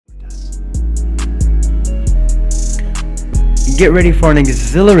Get ready for an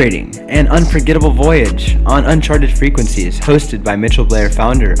exhilarating and unforgettable voyage on Uncharted Frequencies, hosted by Mitchell Blair,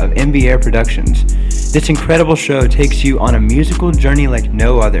 founder of MB Air Productions. This incredible show takes you on a musical journey like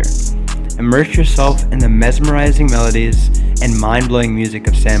no other. Immerse yourself in the mesmerizing melodies and mind-blowing music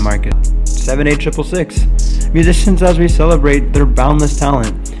of San Marcos. 78666. Musicians as we celebrate their boundless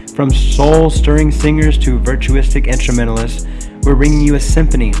talent. From soul-stirring singers to virtuistic instrumentalists, we're bringing you a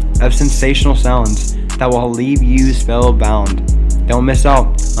symphony of sensational sounds that will leave you spellbound. Don't miss out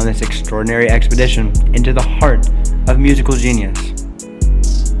on this extraordinary expedition into the heart of musical genius.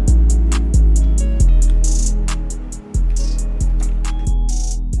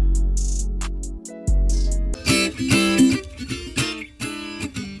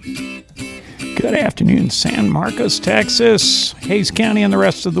 Good afternoon, San Marcos, Texas, Hays County, and the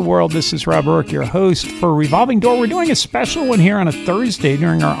rest of the world. This is Rob Rourke, your host for Revolving Door. We're doing a special one here on a Thursday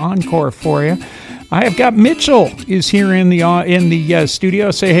during our encore for you. I have got Mitchell is here in the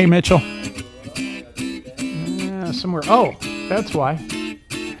studio. Say hey, Mitchell. Somewhere. Oh, that's why.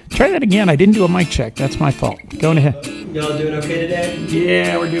 Try that again. I didn't do a mic check. That's my fault. Go ahead. Y'all doing okay today?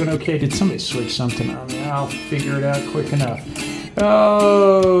 Yeah, we're doing okay. Did somebody switch something on me? I'll figure it out quick enough.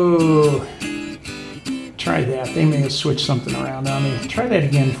 Oh. Try that. They may have switched something around on me. Try that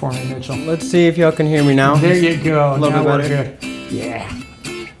again for me, Mitchell. Let's see if y'all can hear me now. There you go. A little bit better. Good. Yeah.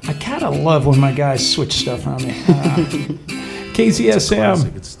 I kind of love when my guys switch stuff on me.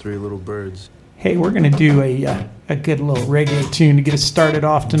 KZSM. It's Three Little Birds. Hey, we're going to do a good little reggae tune to get us started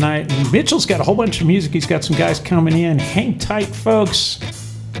off tonight. And Mitchell's got a whole bunch of music. He's got some guys coming in. Hang tight, folks.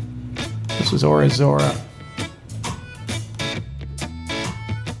 This is Ora Zora.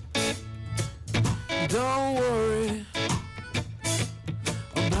 Don't worry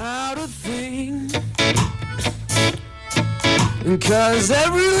about a thing, 'cause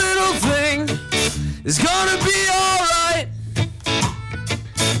every little thing is gonna be alright.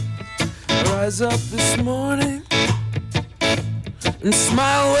 I rise up this morning and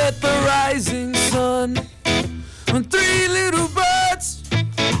smile at the rising sun, when three little birds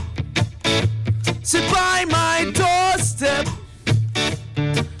sit by my doorstep.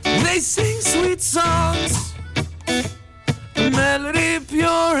 They sing sweet songs, a melody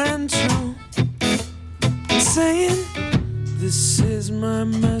pure and true, saying, this is my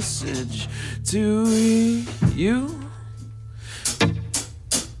message to you.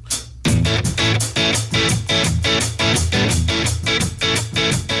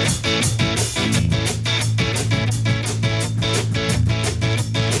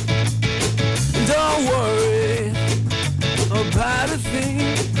 Don't worry about a thing,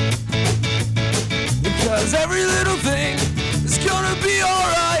 because every little thing is gonna be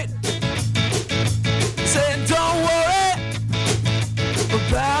alright. Saying don't worry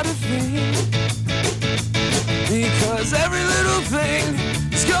about a thing, because every little thing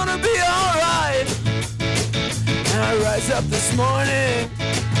is gonna be alright. And I rise up this morning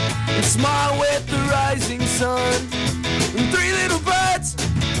and smile with the rising sun, and three little birds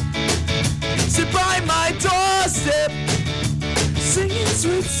sit by my doorstep, singing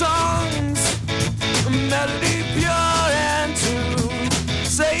sweet songs, a melody pure and true,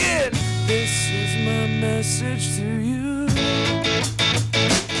 saying, this is my message to you.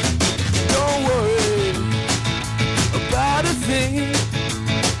 Don't worry about a thing,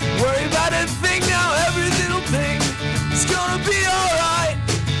 worry about a thing now, every little thing is gonna be alright.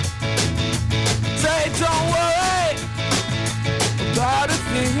 Say, don't worry about a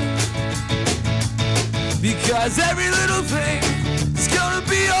thing, because every little thing is gonna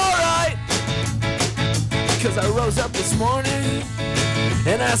be alright. Cause I rose up this morning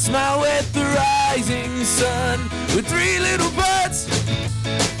and I smile with the rising sun, with three little birds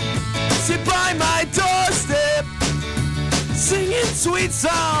sit by my doorstep, singing sweet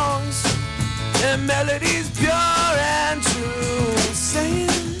songs and melodies pure and true,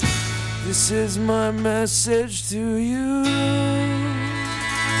 saying, this is my message to you.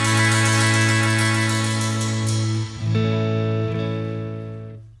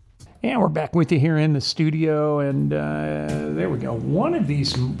 And we're back with you here in the studio, and there we go. One of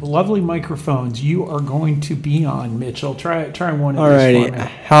these lovely microphones you are going to be on, Mitchell. Try one of these for me.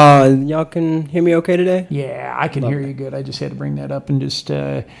 Alrighty. Y'all can hear me okay today? Yeah, I can hear you good. I just had to bring that up and just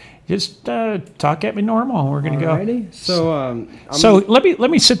talk at me normal. We're going to go. Alrighty. So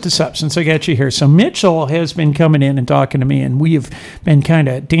let me set this up since I got you here. So Mitchell has been coming in and talking to me, and we have been kind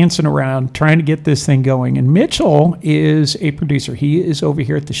of dancing around trying to get this thing going. And Mitchell is a producer. He is over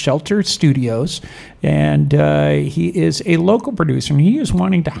here at the Shelter Studios, and he is a local producer, and he is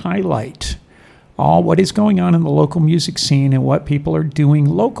wanting to highlight all what is going on in the local music scene and what people are doing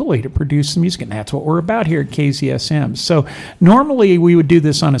locally to produce the music. And that's what we're about here at KZSM. So normally we would do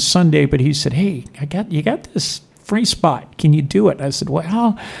this on a Sunday, but he said, hey, you got this free spot. Can you do it? I said,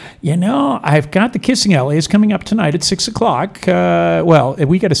 well, I've got the Kissing Alley is coming up tonight at 6 o'clock.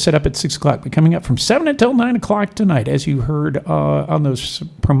 We got to set up at 6 o'clock. We're coming up from 7 until 9 o'clock tonight, as you heard on those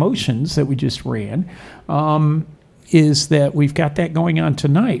promotions that we just ran. Is that we've got that going on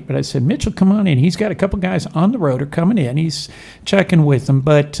tonight. But I said, Mitchell, come on in. He's got a couple guys on the road are coming in. He's checking with them.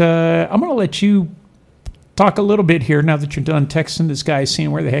 But I'm going to let you talk a little bit here now that you're done texting this guy,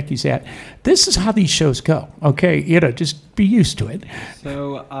 seeing where the heck he's at. This is how these shows go, okay? Just be used to it.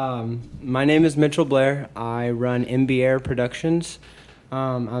 So my name is Mitchell Blair. I run MBR Productions.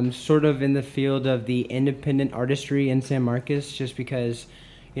 I'm sort of in the field of the independent artistry in San Marcos just because,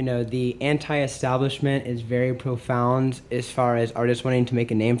 the anti-establishment is very profound as far as artists wanting to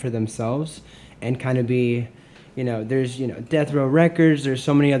make a name for themselves and kind of be... there's, Death Row Records, there's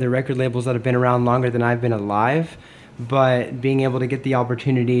so many other record labels that have been around longer than I've been alive, but being able to get the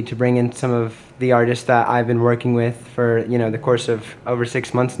opportunity to bring in some of the artists that I've been working with for, the course of over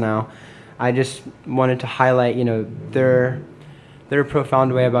 6 months now, I just wanted to highlight, their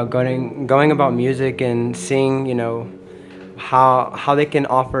profound way about going about music and seeing, how they can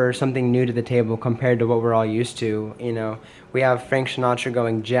offer something new to the table compared to what we're all used to. We have Frank Sinatra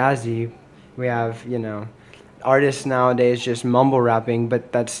going jazzy, we have, artists nowadays just mumble rapping,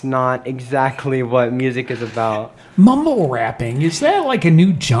 but that's not exactly what music is about. Mumble rapping, is that like a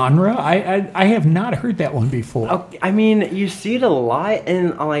new genre? I have not heard that one before. I mean, you see it a lot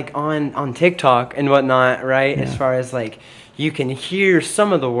in on TikTok and whatnot, right? Yeah. As far as you can hear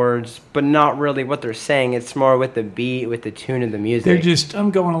some of the words, but not really what they're saying. It's more with the beat, with the tune of the music. They're just, I'm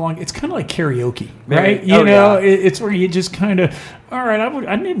going along. It's kind of like karaoke, right? Yeah. It's where you just kind of, all right,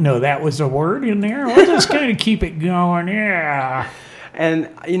 I didn't know that was a word in there. I'll just kind of keep it going, yeah. And,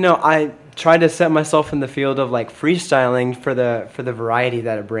 I try to set myself in the field of freestyling for the variety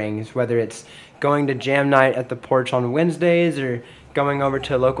that it brings, whether it's going to jam night at the porch on Wednesdays or going over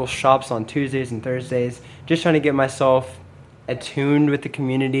to local shops on Tuesdays and Thursdays, just trying to get myself attuned with the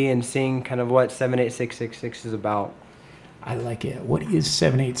community and seeing kind of what 78666 is about. I like it. What is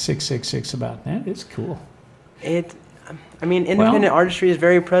 78666 about? That is cool. Independent artistry is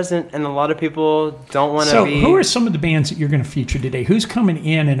very present, and a lot of people don't want to be... So who are some of the bands that you're going to feature today? Who's coming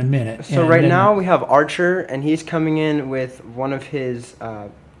in a minute? So right now we have Archxr, and he's coming in with one of his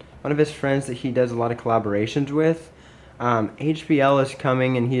friends that he does a lot of collaborations with. HBL is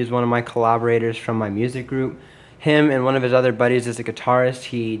coming, and he is one of my collaborators from my music group. Him and one of his other buddies is a guitarist.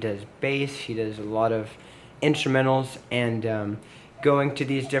 He does bass. He does a lot of instrumentals. And going to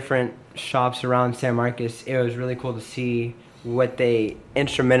these different shops around San Marcos, it was really cool to see what they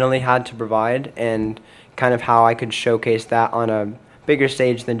instrumentally had to provide and kind of how I could showcase that on a bigger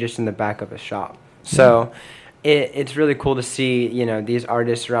stage than just in the back of a shop. So it's really cool to see, these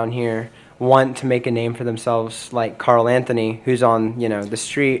artists around here want to make a name for themselves, like Carl Anthony, who's on, the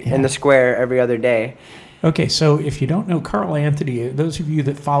street in the square every other day. Okay, so if you don't know Carl Anthony, those of you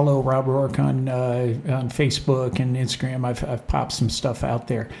that follow Rob Rourke on Facebook and Instagram, I've popped some stuff out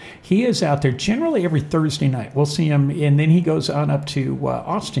there. He is out there generally every Thursday night. We'll see him, and then he goes on up to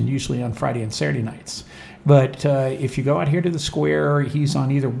Austin, usually on Friday and Saturday nights. But if you go out here to the square, he's on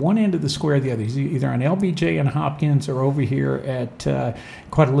either one end of the square or the other. He's either on LBJ and Hopkins or over here at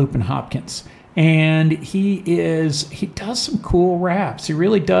Guadalupe and Hopkins. And he does some cool raps. He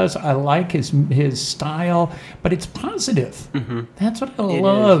really does. I like his style, but it's positive. Mm-hmm. That's what I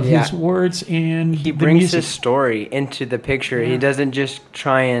love, his words and he brings his story into the picture. Yeah. He doesn't just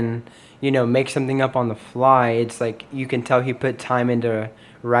try and, make something up on the fly. It's like you can tell he put time into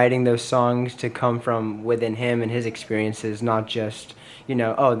writing those songs to come from within him and his experiences, not just,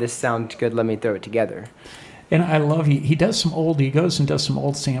 this sounds good, let me throw it together. And I love he goes and does some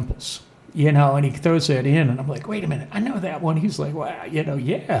old samples. And he throws that in, and I'm like, wait a minute, I know that one. He's like, wow,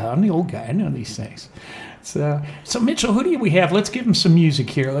 I'm the old guy. I know these things. So Mitchell, who do we have? Let's give him some music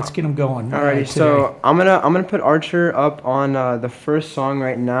here. Let's get him going. All right, so I'm gonna put Archxr up on the first song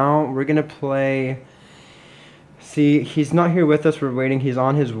right now. We're gonna play. See, he's not here with us. We're waiting. He's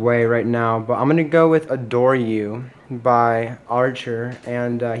on his way right now. But I'm gonna go with "Adore You" by Archxr,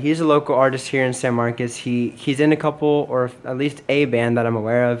 and he's a local artist here in San Marcos. He's in a couple, or at least a band that I'm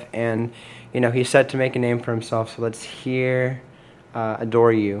aware of, and he's set to make a name for himself. So let's hear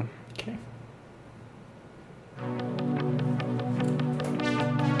 "Adore You." Okay.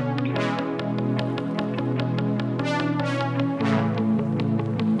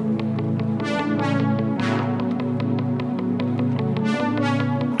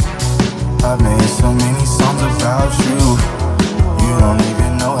 I've made so many songs about you. You don't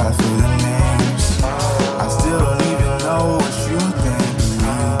even know half of the names. I still don't even know what you think of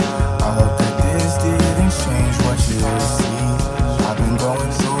me. I hope that this didn't change what you see. I've been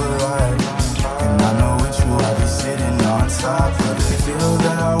going through a lot, and I know with you I'll be sitting on top. But I feel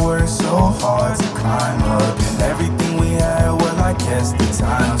that I work so hard to climb up, and everything we had, well, I guess the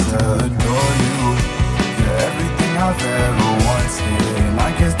time's to adore you. You're everything I've ever wanted, and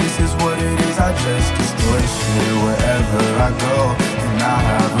I guess this is what it is. I just destroy shit wherever I go, and I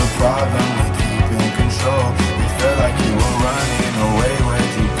have a problem with keeping control. It felt like you were running away,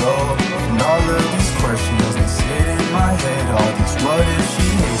 where'd you go? And all of these questions, they sit in my head. All these what if she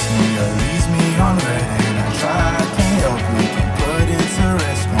hates me or leaves me on red, and I try, I can't help it, can't put it to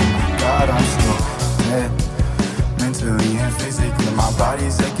rest. Oh my God, I'm still dead, mentally and physically. My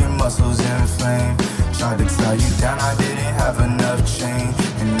body's aching, muscles inflamed. Tried to tie you down, I didn't have enough change,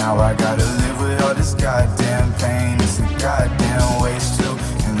 and now I gotta live with all this goddamn pain. It's a goddamn waste too,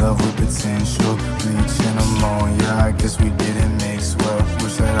 in love with potential. Bleach and ammonia, I guess we didn't mix well.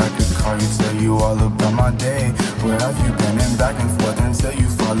 Wish that I could call you, tell you all about my day. Where have you been? And back and forth until you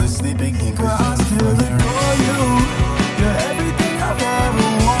fall asleep again, cause I still adore you. You're everything I've ever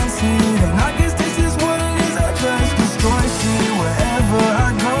wanted, and I guess this is what it is. I just destroy shit wherever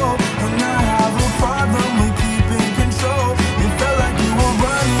I go, and I have a problem with keeping control. It felt like you were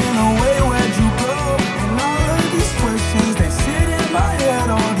running away, where'd you go? And all of these questions, they sit in my head.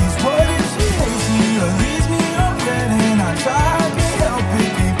 All these what if she hates me or leaves me on red, and I try, I can't help it,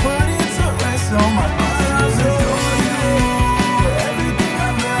 can't put it to rest. Oh my God, I adore you. Everything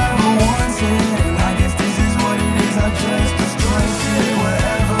I've ever wanted, and I guess this is what it is. I just destroy shit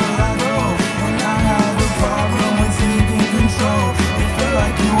wherever I go, and I have a problem with taking control. It felt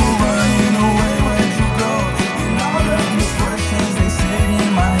like you were running away, where'd you go? And all of these questions, they sit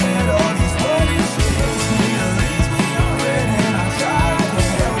in my head. All these what if she hates me or leaves me on red, and I try, I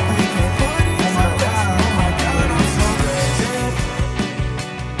can't help it, can't put it to rest. Oh my God, I'm so dead.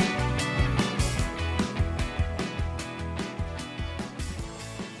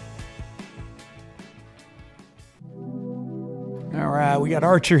 All right, we got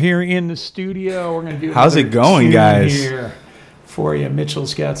Archxr here in the studio. We're going to do How's another it going, tune guys? Here for you.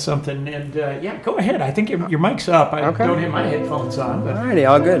 Mitchell's got something, and yeah, go ahead. I think your mic's up. I Okay. don't have my headphones on. But. Alrighty,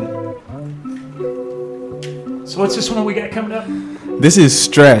 all good. So what's this one we got coming up? This is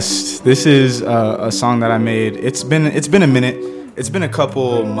Stressed. This is a song that I made. It's been a minute. It's been a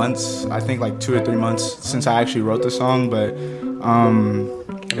couple months, I think like 2 or 3 months since I actually wrote the song, but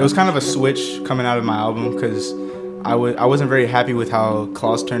it was kind of a switch coming out of my album because I wasn't very happy with how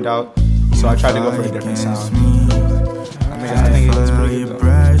Claws turned out, so I tried to go for a different sound. I think it's pretty good though.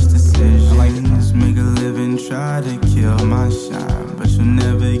 Brash decisions, make a living, try to kill my shine, but you'll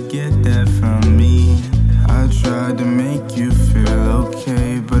never get that from me. I tried to make you feel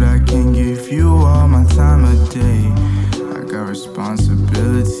okay, but I can't give you all my time of day. I got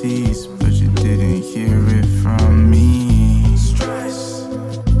responsibilities, but you didn't hear it from me. Stress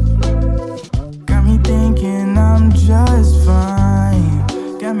got me thinking I'm just fine.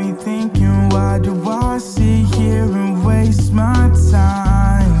 Got me thinking, why do I sit here and waste my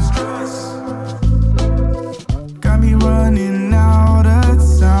time? Stress got me running out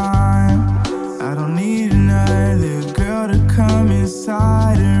of time. I don't need another girl to come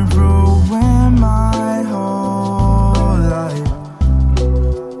inside and ruin my whole life.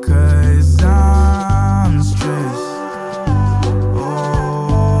 'Cause I'm stressed.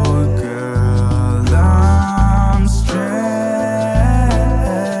 Oh girl, I'm stressed.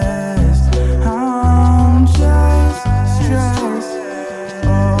 I'm just stressed.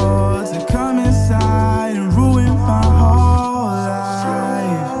 Oh, to come inside and ruin my whole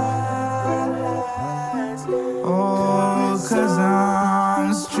life. Oh, 'cause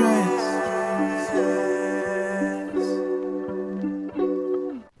I'm stressed.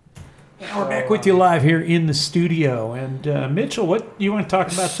 And we're back with you live here in the studio. And Mitchell, what do you want to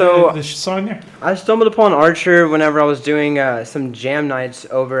talk about So- the song there? I stumbled upon Archxr whenever I was doing some jam nights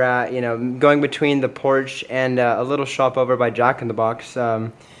over at, going between the porch and a little shop over by Jack in the Box.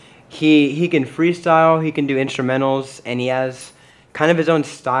 He can freestyle, he can do instrumentals, and he has kind of his own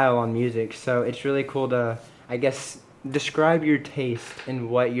style on music. So it's really cool to, I guess, describe your taste in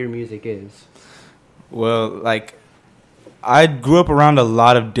what your music is. Well, like, I grew up around a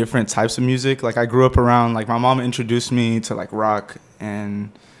lot of different types of music. Like, I grew up around, like, my mom introduced me to, like, rock and,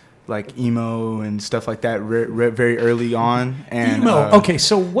 like emo and stuff like that very early on. And emo. Okay,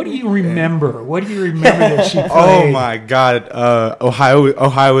 so what do you remember? What do you remember that she played? Oh my God,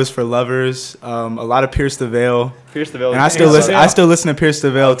 Ohio is for Lovers. A lot of Pierce the Veil. Pierce the Veil. And I still listen to Pierce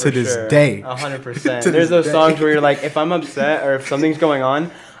the Veil to this day. 100%. There's those songs where you're like, if I'm upset or if something's going on,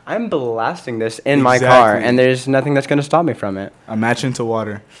 I'm blasting this in my car, and there's nothing that's going to stop me from it. A Match into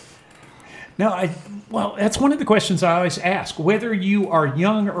Water. No, well, that's one of the questions I always ask. Whether you are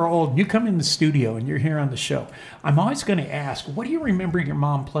young or old, you come in the studio and you're here on the show, I'm always going to ask, what do you remember your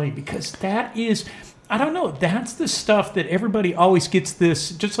mom playing? Because that is, I don't know, that's the stuff that everybody always gets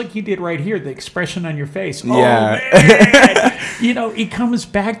this, just like you did right here, the expression on your face. Yeah. Oh, man. It comes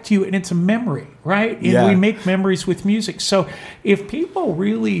back to you, and it's a memory, right? And we make memories with music. So if people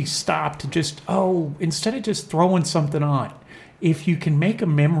really stop to just, instead of just throwing something on, if you can make a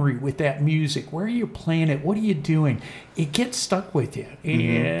memory with that music, where are you playing it? What are you doing? It gets stuck with you.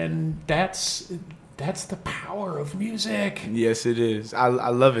 And that's the power of music. Yes, it is. I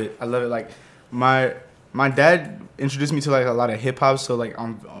love it. I love it. Like my dad introduced me to like a lot of hip hop. So like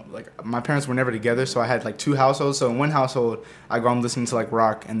my parents were never together. So I had like two households. So in one household, I go home listening to like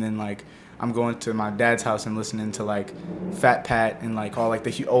rock, and then like I'm going to my dad's house and listening to like Fat Pat and like all like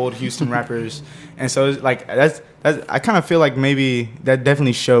the old Houston rappers. And so it's like that's I kind of feel like maybe that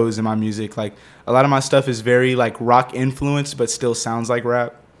definitely shows in my music. Like a lot of my stuff is very like rock influenced, but still sounds like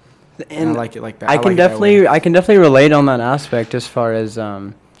rap. And I like it like that. I can definitely relate on that aspect as far as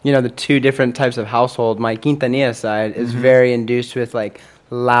the two different types of household. My Quintanilla side is very induced with like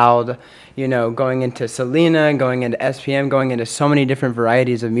loud, going into Selena, going into SPM, going into so many different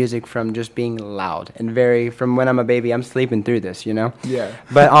varieties of music from just being loud and from when I'm a baby, I'm sleeping through this, Yeah.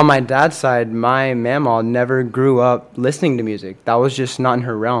 But on my dad's side, my mama never grew up listening to music. That was just not in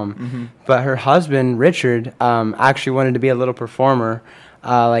her realm. But her husband, Richard, actually wanted to be a little performer,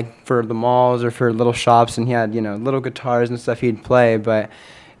 like for the malls or for little shops, and he had, little guitars and stuff he'd play. But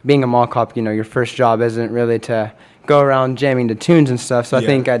being a mall cop, your first job isn't really to go around jamming to tunes and stuff. So I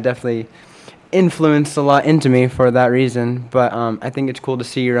think I definitely influenced a lot into me for that reason. But I think it's cool to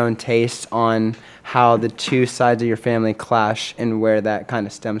see your own taste on how the two sides of your family clash and where that kind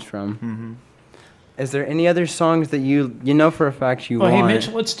of stems from. Is there any other songs that you know for a fact you want? Hey, Mitch,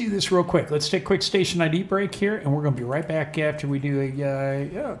 let's do this real quick. Let's take a quick station ID break here, and we're going to be right back after we do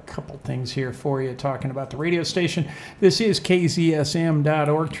a couple things here for you, talking about the radio station. This is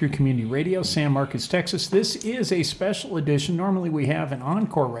KZSM.org, True Community Radio, San Marcos, Texas. This is a special edition. Normally we have an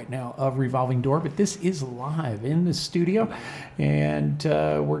encore right now of Revolving Door, but this is live in the studio, and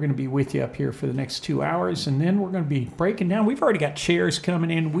we're going to be with you up here for the next 2 hours, and then we're going to be breaking down. We've already got chairs coming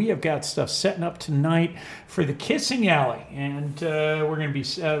in. We have got stuff setting up tonight for the Kissing Alley, and we're going to be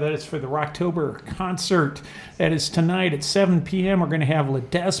that is for the Rocktober concert. That is tonight at 7 p.m. We're going to have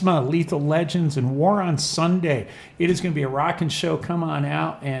Ledesma, Lethal Legends, and War on Sunday. It is going to be a rockin' show. Come on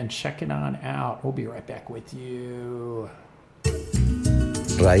out and check it on out. We'll be right back with you.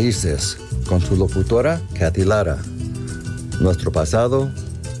 Raíces, con su locutora Kathy Lara. Nuestro pasado,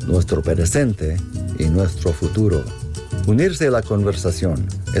 nuestro presente y nuestro futuro. Unirse a la conversación.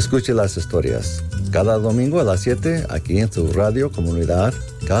 Escuche las historias. Cada domingo a las 7 aquí en su radio comunidad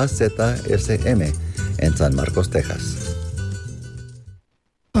KZSM en San Marcos, Texas.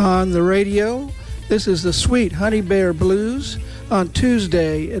 On the radio, this is the Sweet Honey Bear Blues on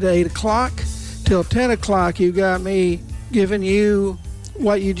Tuesday at 8 o'clock till 10 o'clock. You got me giving you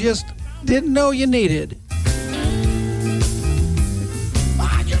what you just didn't know you needed.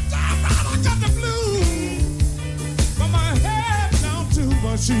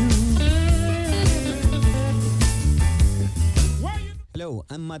 Hello,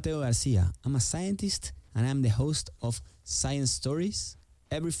 I'm Mateo Garcia. I'm a scientist and I'm the host of Science Stories.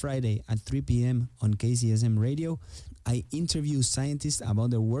 Every Friday at 3 p.m. on KCSM Radio, I interview scientists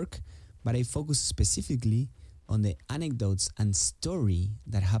about their work, but I focus specifically on the anecdotes and story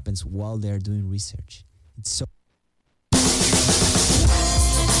that happens while they're doing research. It's so...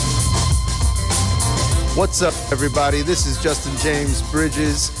 What's up, everybody? This is Justin James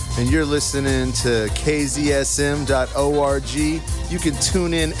Bridges, and you're listening to KZSM.org. You can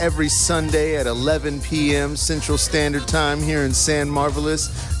tune in every Sunday at 11 p.m. Central Standard Time here in San Marvelous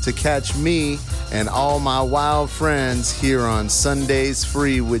to catch me and all my wild friends here on Sundays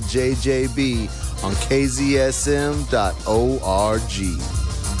Free with JJB on KZSM.org.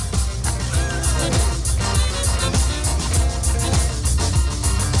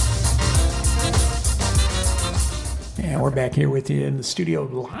 We're back here with you in the studio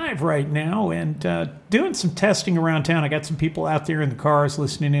live right now and doing some testing around town. I got some people out there in the cars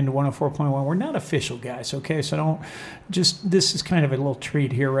listening into 104.1. We're not official, guys, okay? So this is kind of a little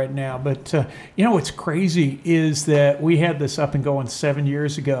treat here right now. But, what's crazy is that we had this up and going 7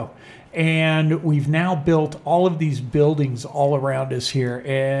 years ago. And we've now built all of these buildings all around us here.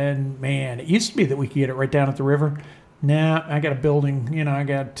 And, man, it used to be that we could get it right down at the river. Now I got a building, I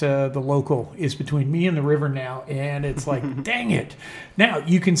got the local is between me and the river now, and it's like, dang it. Now,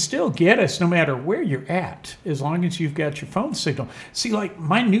 you can still get us no matter where you're at, as long as you've got your phone signal. See, like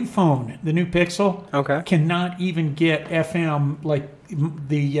my new phone, the new Pixel, cannot even get FM, like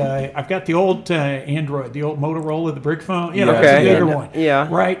I've got the old Android, the old Motorola, the brick phone, the bigger one. Yeah.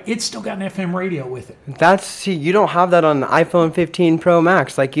 Right? It's still got an FM radio with it. You don't have that on the iPhone 15 Pro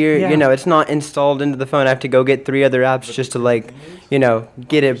Max. Like it's not installed into the phone. I have to go get 3 other apps just to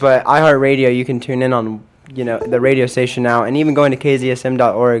get it. But iHeartRadio, you can tune in on, the radio station now. And even going to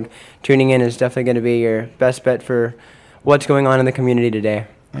kzsm.org, tuning in is definitely going to be your best bet for what's going on in the community today.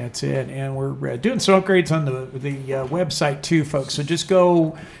 That's it, and we're doing some upgrades on the website too, folks. So just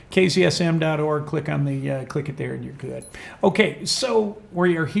go kzsm.org, click it there, and you're good. Okay, so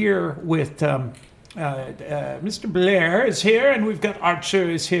we are here with Mr. Blair is here, and we've got Archxr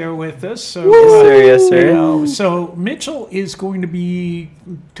is here with us. So yes, sir. So Mitchell is going to be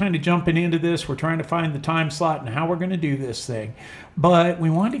kind of jumping into this. We're trying to find the time slot and how we're going to do this thing. But we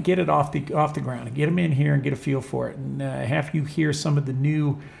wanted to get it off the ground and get them in here and get a feel for it and have you hear some of the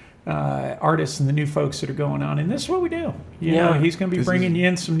new artists and the new folks that are going on. And this is what we do. He's going to be bringing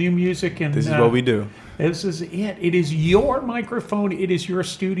in some new music. And this is what we do. This is it. It is your microphone. It is your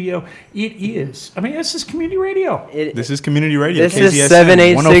studio. It is. This is community radio. This is community radio. This is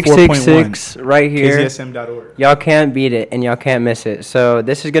 78666 right here. KZSM.org. Y'all can't beat it and y'all can't miss it. So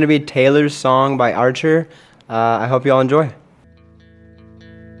this is going to be Taylor's song by Archxr. I hope y'all enjoy.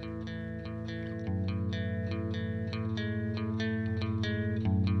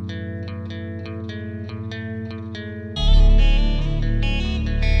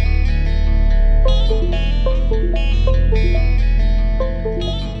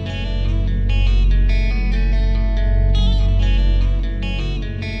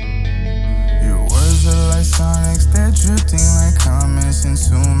 Drifting like comments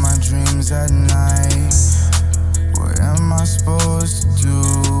into my dreams at night. What am I supposed to do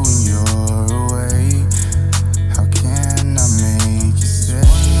when you're away? How can I make you stay?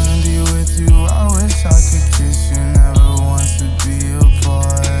 Wanna be with you, I wish I could kiss you, never want to be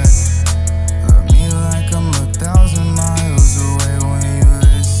apart. Love me like I'm 1,000 miles away when you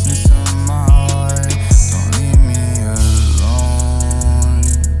listen to my heart. Don't leave me alone.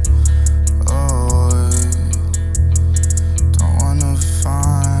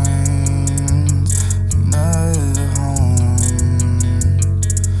 Find another home.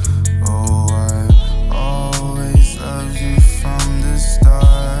 I always loved you from the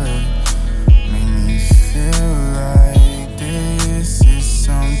start. Made me feel like this is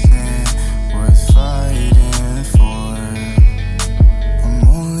something worth fighting for. I'm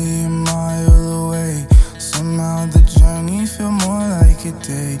only a mile away. Somehow the journey feel more like a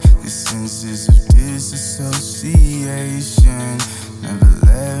day. The senses of disassociation never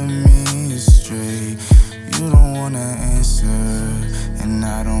led me astray. You don't wanna answer, and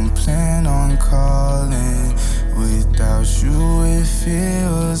I don't plan on calling. Without you it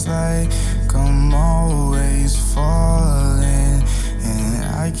feels like I'm always falling, and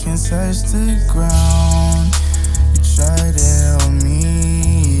I can't touch the ground. You try to help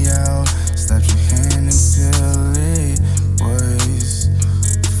me out, slapped your hand until it was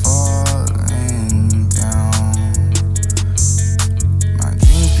falling down. My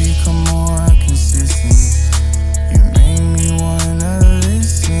dreams become more consistent. You make me wanna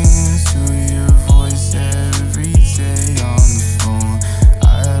listen to your voice every day on the phone. I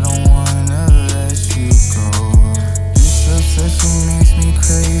don't wanna let you go. This obsession makes me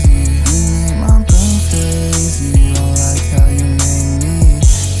crazy. You make my brain crazy. Don't like how you make me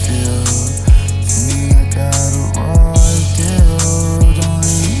feel. Think I got a raw deal. Don't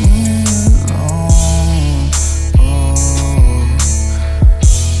leave me alone.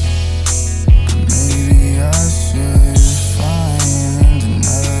 Maybe I should find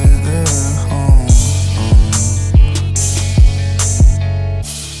another home.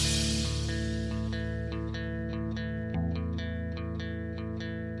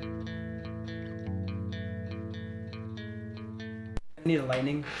 Need a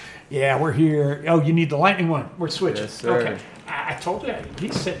lightning? Yeah, we're here. Oh, you need the lightning one. We're switching. Yes, sir. Okay. I told you.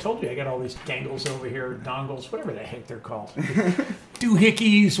 Told you I got all these dangles over here, dongles, whatever the heck they're called.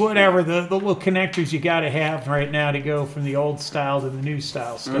 doohickeys, whatever, the little connectors you got to have right now to go from the old style to the new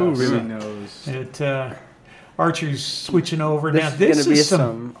style stuff. Who really knows? Archxr's switching over This now. is This going to be is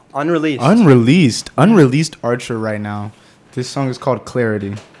some unreleased. Unreleased Archxr right now. This song is called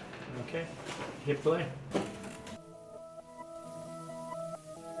Clarity. Okay, hit play.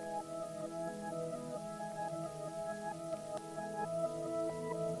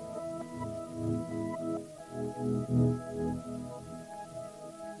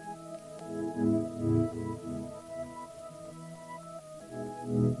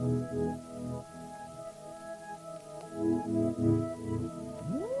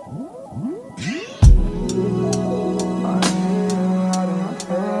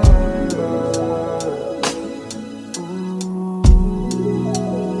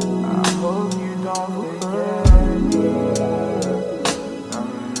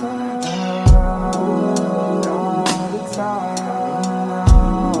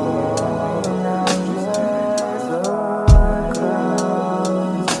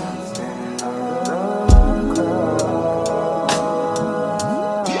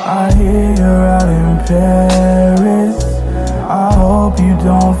 I hear you're out in Paris. I hope you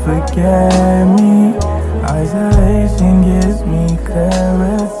don't forget me. Isolation gives me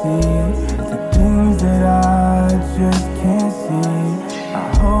clarity. The things that I just can't see. I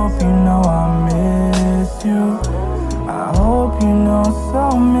hope you know I miss you. I hope you know so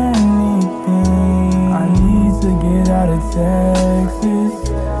many things. I need to get out of Texas,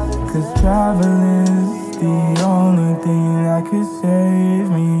 'cause traveling's the only thing that could save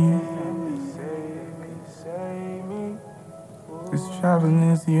me. 'Cause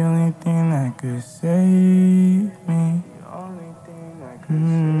traveling is the only thing that could save me.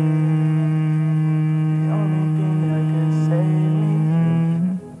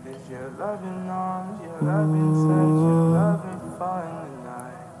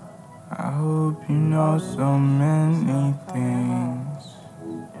 I hope you know so many things,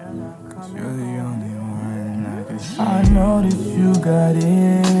 'cause you're the only one I can see. I know that you got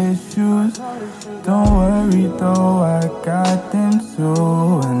issues. Don't worry though, I got them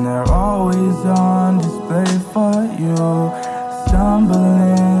too, and they're always on display for you.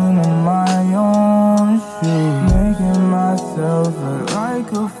 Stumbling in my own shoes, making myself look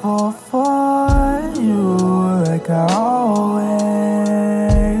like a fool for you, like I always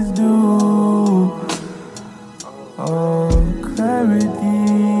do. Oh,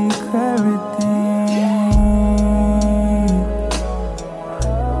 clarity, clarity.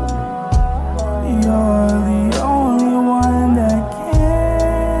 You're the only one that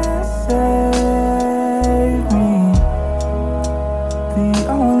can save me. The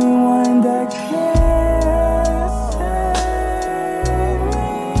only one that can save me.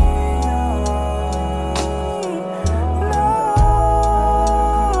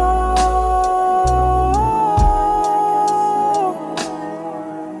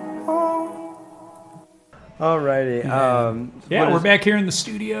 Alrighty. Yeah, we're back here in the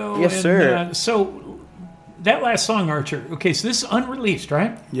studio. Yes, and, sir. So that last song, Archxr. Okay, so this is unreleased,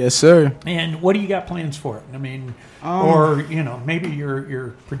 right? Yes, sir. And what do you got plans for it? I mean, or maybe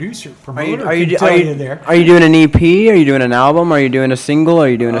your producer, promoter, Are you can tell you there. Are you doing an EP? Are you doing an album? Are you doing a single? Are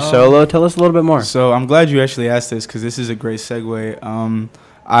you doing a solo? Tell us a little bit more. So I'm glad you actually asked this, because this is a great segue.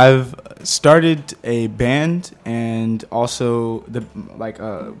 I've started a band and also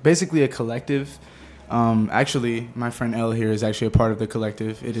basically a collective. Actually, my friend L here is actually a part of the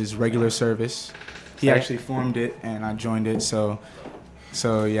collective. It is Regular Service. He actually formed it, and I joined it. So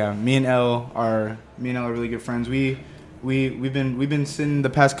yeah, me and L are really good friends. We've been sitting the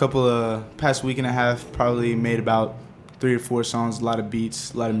past week and a half, probably made about 3 or 4 songs, a lot of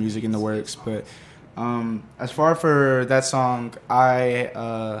beats, a lot of music in the works. But as far for that song,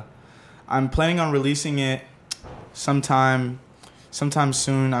 I'm planning on releasing it sometime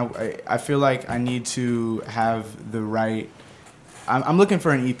soon. I feel like I need to have the right. I'm looking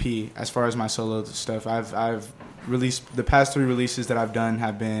for an EP as far as my solo stuff. I've released the past 3 releases that I've done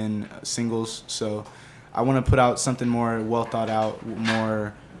have been singles, so I want to put out something more well thought out,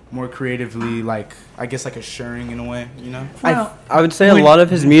 more creatively, like I guess like assuring in a way, you know. I would say a lot of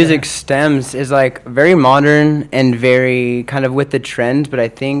his music is like very modern and very kind of with the trends, but I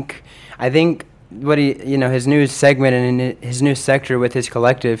think what his new segment and his new sector with his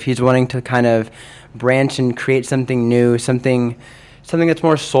collective, he's wanting to kind of branch and create something new, something that's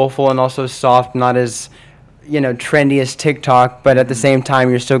more soulful and also soft, not as trendy as TikTok, but at the same time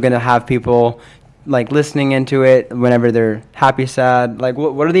you're still going to have people like listening into it whenever they're happy, sad. Like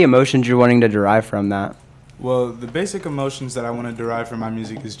what are the emotions you're wanting to derive from that? Well, the basic emotions that I want to derive from my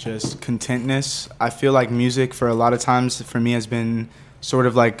music is just contentness. I feel like music for a lot of times for me has been sort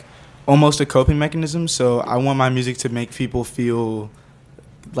of like almost a coping mechanism. So I want my music to make people feel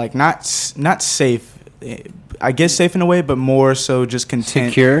like not safe, I guess safe in a way, but more so just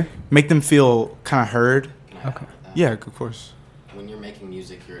content. Secure? Make them feel kind of heard. Okay. Yeah, of course. When you're making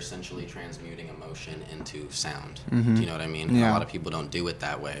music, you're essentially transmuting emotion into sound. Mm-hmm. Do you know what I mean? Yeah. A lot of people don't do it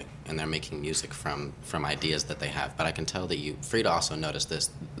that way, and they're making music from ideas that they have. But I can tell that Frida also noticed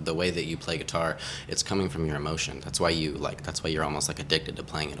this, the way that you play guitar, it's coming from your emotion. That's why you're almost like addicted to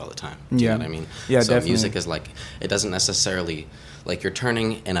playing it all the time. Do you know what I mean? Yeah, so definitely. Music is like, it doesn't necessarily, like you're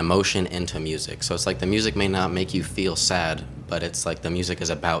turning an emotion into music. So it's like the music may not make you feel sad, but it's like the music is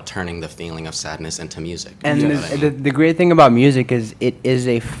about turning the feeling of sadness into music. And You know what I mean? the great thing about music is it is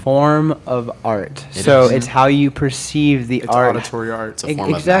a form of art. So it's how you perceive the It's art. auditory art. It's a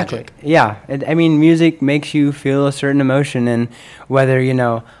form of Exactly. magic. Yeah. I mean, music makes you feel a certain emotion, and whether,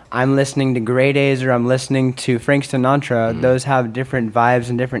 I'm listening to Grey Days or I'm listening to Frank Sinatra, those have different vibes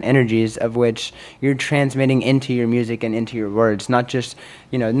and different energies of which you're transmitting into your music and into your words, not just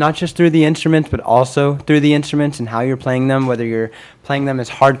through the instruments, but also through the instruments and how you're playing them, whether you're playing them as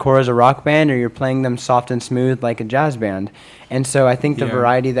hardcore as a rock band or you're playing them soft and smooth like a jazz band. And so I think the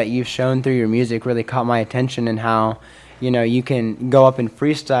variety that you've shown through your music really caught my attention, and how you can go up and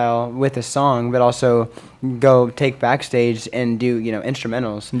freestyle with a song, but also go take backstage and do,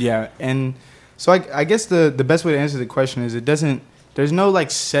 instrumentals. Yeah, and so I guess the best way to answer the question is there's no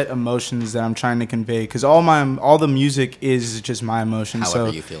like set emotions that I'm trying to convey, because all the music is just my emotions. However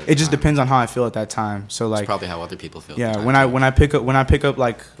so you feel at it the just time. depends on how I feel at that time. So like It's probably how other people feel. yeah, at the when time, I pick up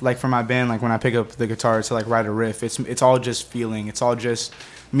like for my band, like when I pick up the guitar to like write a riff, it's all just feeling. It's all just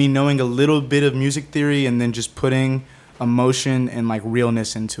me knowing a little bit of music theory and then just putting emotion and like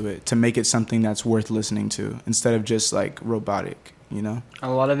realness into it to make it something that's worth listening to instead of just like robotic, A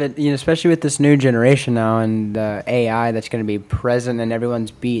lot of it, especially with this new generation now and the AI that's going to be present in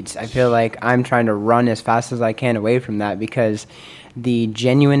everyone's beats, I feel like I'm trying to run as fast as I can away from that, because the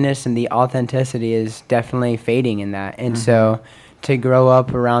genuineness and the authenticity is definitely fading in that. And so to grow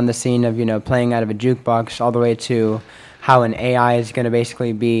up around the scene of, playing out of a jukebox all the way to how an AI is going to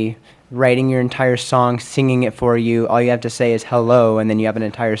basically be writing your entire song, singing it for you. All you have to say is hello, and then you have an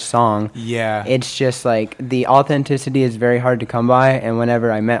entire song. Yeah. It's just like the authenticity is very hard to come by. And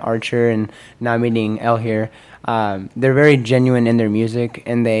whenever I met Archxr and now meeting Elle here, they're very genuine in their music,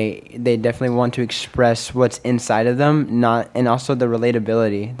 and they definitely want to express what's inside of them. And also the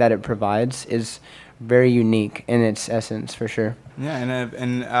relatability that it provides is very unique in its essence, for sure. Yeah,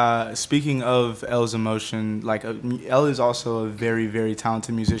 and speaking of Elle's emotion, like Elle is also a very, very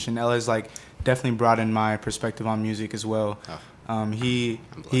talented musician. Elle has like definitely broadened my perspective on music as well. He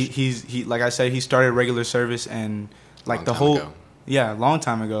like I said, he started regular service, and like long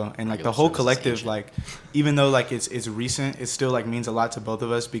time ago, and like Regular the whole Service is collective, ancient. like even though like it's recent, it still like means a lot to both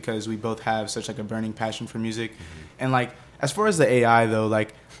of us because we both have such like a burning passion for music. And like as far as the AI though,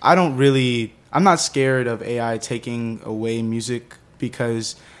 like I'm not scared of AI taking away music,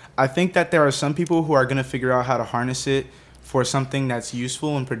 because I think that there are some people who are going to figure out how to harness it for something that's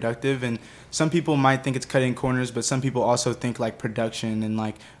useful and productive. And some people might think it's cutting corners, but some people also think like production and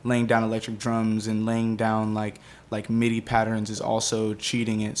like laying down electric drums and laying down like MIDI patterns is also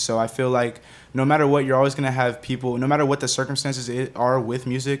cheating it. So I feel like no matter what, you're always going to have people, no matter what the circumstances are with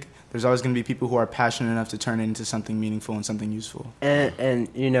music, there's always going to be people who are passionate enough to turn it into something meaningful and something useful. And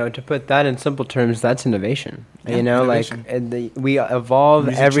to put that in simple terms, that's innovation. Yeah, innovation. We evolve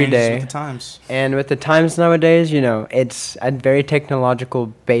Music every changes day. with the times. And with the times nowadays, it's a very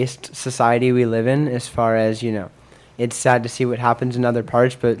technological-based society we live in, as far as, it's sad to see what happens in other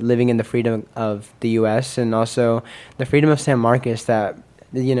parts, but living in the freedom of the U.S. and also the freedom of San Marcos, that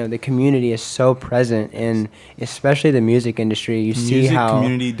the community is so present in, especially the music industry. You see how music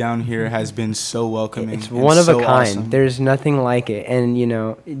community down here has been so welcoming. It's one of a kind. Awesome. There's nothing like it.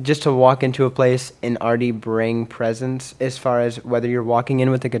 And just to walk into a place and already bring presence, as far as whether you're walking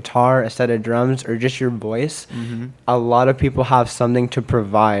in with a guitar, a set of drums, or just your voice, a lot of people have something to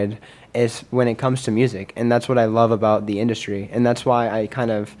provide is when it comes to music. And that's what I love about the industry, and that's why I kind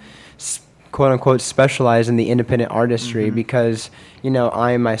of quote unquote specialize in the independent artistry, because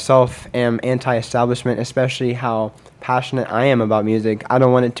I myself am anti-establishment, especially how passionate I am about music. I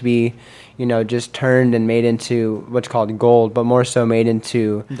don't want it to be just turned and made into what's called gold, but more so made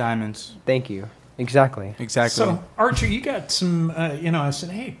into diamonds. Thank you. Exactly. So, Archxr, you got some, I said,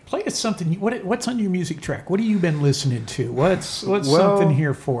 hey, play us something. What's on your music track? What have you been listening to? What's something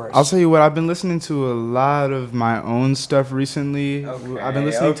here for us? I'll tell you what, I've been listening to a lot of my own stuff recently. I've been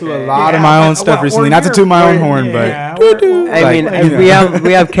listening to a lot of my own stuff recently. Not to toot my own horn, but...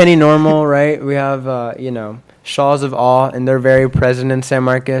 we have Kenny Normal, right? We have, Shaws of Awe, and they're very present in San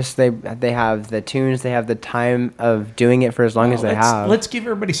Marcos. They have the tunes, they have the time of doing it for as long as they have. Let's give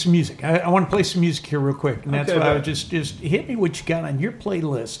everybody some music. I want to play some music here real quick, and that's what I would just hit me what you got on your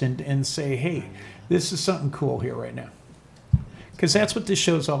playlist and say, hey, this is something cool here right now. Because that's what this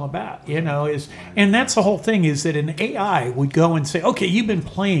show's all about, and that's the whole thing, is that an AI would go and say, okay, you've been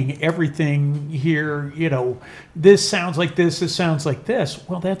playing everything here, this sounds like this sounds like this.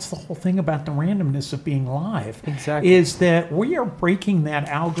 Well, that's the whole thing about the randomness of being live. Exactly. Is that we are breaking that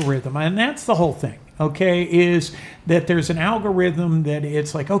algorithm, and that's the whole thing, okay, is that there's an algorithm that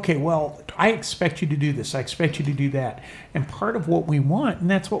it's like, okay, well, I expect you to do this, I expect you to do that. And part of what we want, and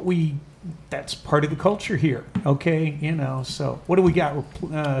that's part of the culture here, okay? So what do we got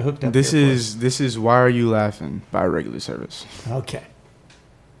hooked up This here is Why Are You Laughing by Regular Service. Okay.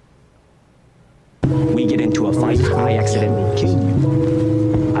 We get into a fight, I accidentally kill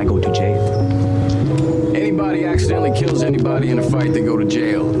you. I go to jail. Anybody accidentally kills anybody in a fight, they go to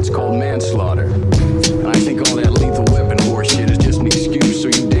jail. It's called manslaughter. And I think all that lethal weapon horseshit is just an excuse so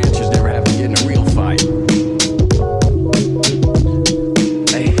you dancers never have to get in a real fight.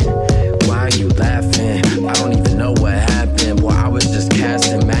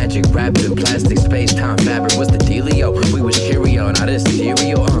 Rapping plastic, space-time fabric, what's the dealio? We was Cheerio, now this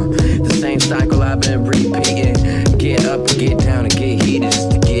cereal, the same cycle I've been repeating. Get up, get down, and get heated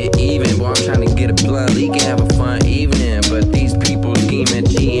just to get even. Boy, I'm trying to get a blunt, we can have a fun evening. But these people scheming,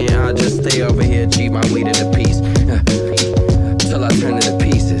 cheating, I'll just stay over here, cheat my weed into peace. Till I turn it to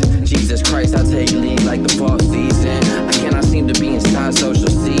pieces. Jesus Christ, I take lead like the fall season. I cannot seem to be inside social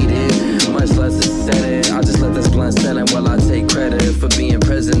seating. Much less is said it. I just let this blunt settle while I take credit for being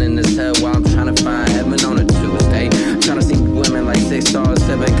present in this hell while I'm trying to find heaven on a Tuesday. Trying to see women like 6 stars,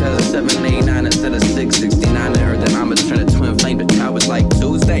 7 cause of 789 instead of 669. I heard that I'ma turn a twin flame to towers like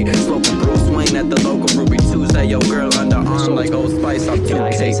Tuesday. Smoking Bruce Wayne at the local Ruby Tuesday. Yo, girl underarm like Old Spice. I'm too Can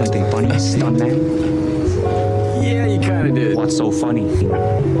I say something funny, stuntman? Yeah, you kinda did. What's so funny?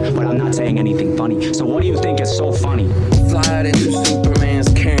 But I'm not saying anything funny. So what do you think is so funny? Fly out into Superman's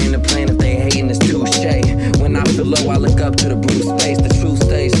carrying the plane. If they hating, it's touche. When I feel low, I look up to the blue space. The truth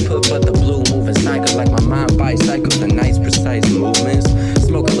stays put, but the blue moving cycles like my mind bicycles. The nice precise movements.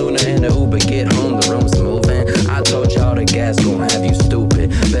 Smoke a Luna in the Uber, get home, the room's moving. I told y'all the gas gon' have you stupid.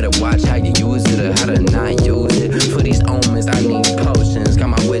 Better watch how you use it or how to not use it. For these omens, I need potions. Got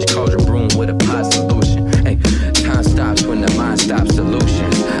my witch cauldron broom with a pot solution. Hey, time stops when the mind stops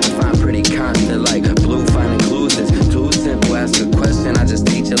solutions. I find pretty constant like blue finding clues. It's too simple, ask a question. I just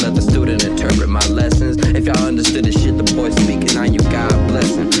teach and let the student interpret my lessons. If y'all understood the shit the boy speaking, now you God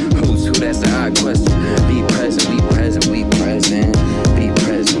bless him. Who's who? That's the odd question. Be present, we present, we present. Be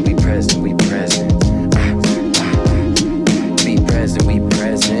present, we present, we present. Be present, we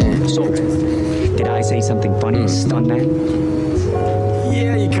present. So, did I say something funny, stuntman?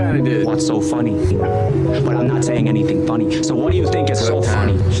 Yeah, you kinda did. What's so funny? But I'm not saying anything funny. So what do you think is so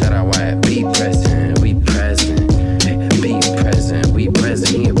funny? Shout out Wyatt. Be present, we present. Be present, we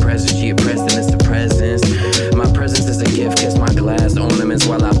present. He a present, she a present, it's the presence. My presence is a gift, kiss my glass ornaments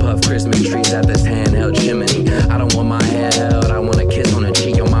while I puff Christmas trees at this handheld chimney. I don't want my head held, I want a kiss on the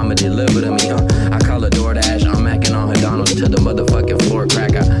cheek. Your mama deliver to me, I call her DoorDash, I'm macking on her Donald's to the motherfucking floor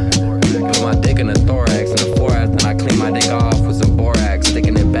crack. I put my dick in the thorax and the forehead, then I clean my dick off with some borax,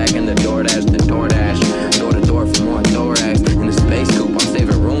 sticking it back in the DoorDash, the DoorDash, door to door for more thorax. In the space coupe, I'm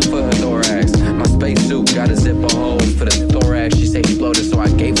saving room for her thorax. My space suit got a zipper hole for the thorax. She say she bloated, so I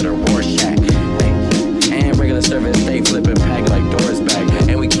gave it a Rorschach. And regular service, stay flipping pack like Doris back.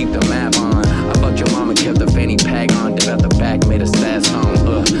 And we keep the map on. I fucked your mama, kept the fanny pack on. Dip out the back, made a sad song.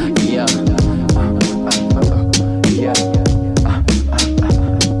 Yeah. Yeah.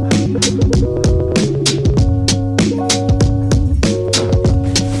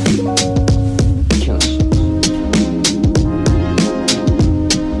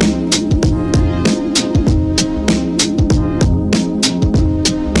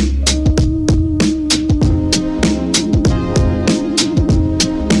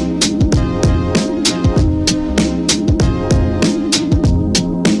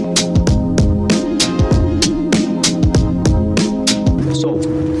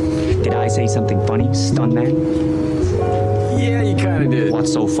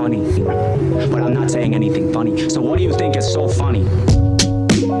 But I'm not saying anything funny. So what do you think is so funny?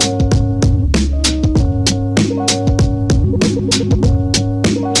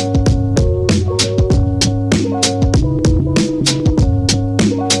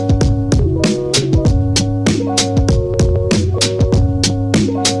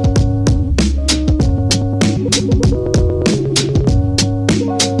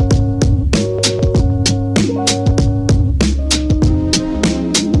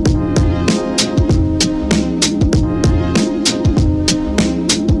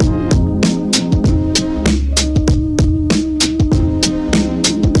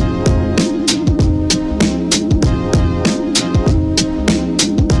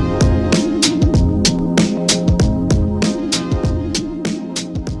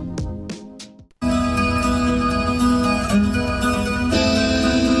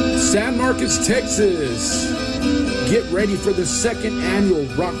 Marcos, Texas. Get ready for the second annual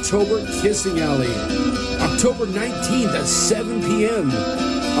Rocktober Kissing Alley. October 19th at 7 p.m.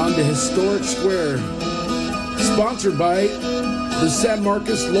 on the historic square. Sponsored by the San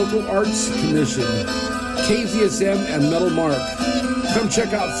Marcos Local Arts Commission, KZSM, and Metal Mark. Come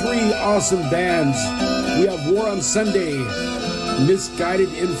check out 3 awesome bands. We have War on Sunday,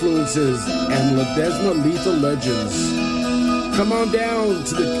 Misguided Influences, and Ledesma Lethal Legends. Come on down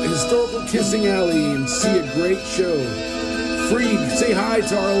to the historical Kissing Alley and see a great show. Free, say hi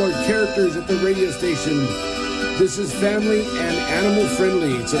to all our characters at the radio station. This is family and animal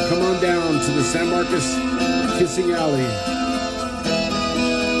friendly, so come on down to the San Marcos Kissing Alley.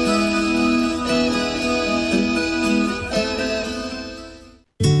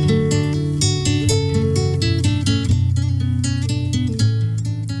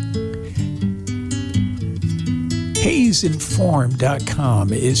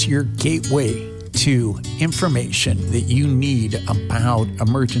 HayesInform.com is your gateway to information that you need about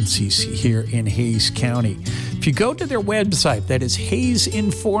emergencies here in Hays County. If you go to their website, that is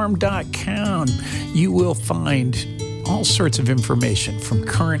HayesInform.com, you will find all sorts of information from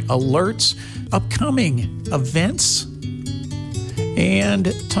current alerts, upcoming events,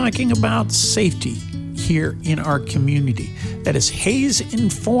 and talking about safety here in our community. That is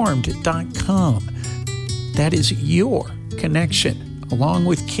HayesInformed.com. That is your connection, along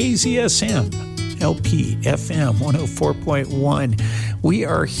with KZSM, LP, FM 104.1. We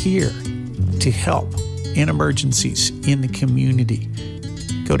are here to help in emergencies in the community.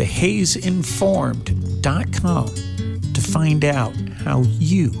 Go to HayesInformed.com to find out how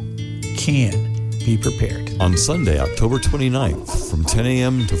you can be prepared. On Sunday, October 29th, from 10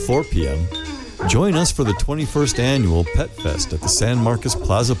 a.m. to 4 p.m., join us for the 21st Annual Pet Fest at the San Marcos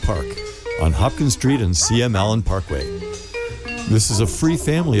Plaza Park on Hopkins Street and C.M. Allen Parkway. This is a free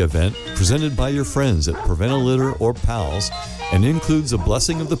family event presented by your friends at Prevent a Litter or PALS and includes a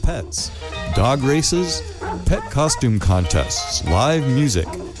blessing of the pets, dog races, pet costume contests, live music,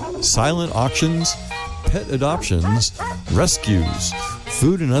 silent auctions, pet adoptions, rescues,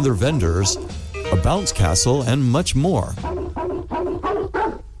 food and other vendors, a bounce castle, and much more.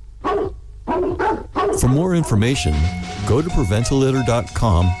 For more information, go to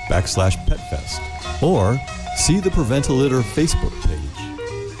preventalitter.com/petfest or see the Prevent a Litter Facebook page.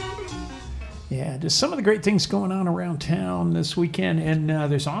 Yeah, just some of the great things going on around town this weekend. And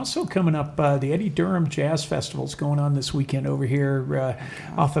there's also coming up the Eddie Durham Jazz Festival's going on this weekend over here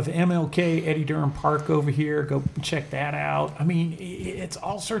off of MLK, Eddie Durham Park over here. Go check that out. I mean, it's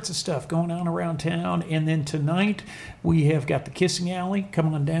all sorts of stuff going on around town. And then tonight we have got the Kissing Alley.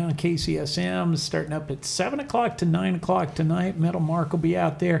 Come on down, KCSM, starting up at 7 o'clock to 9 o'clock tonight. Metal Mark will be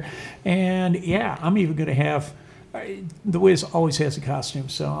out there. And, yeah, I'm even going to have... The Wiz always has a costume,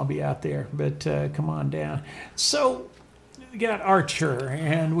 so I'll be out there. But come on down. So we got Archxr,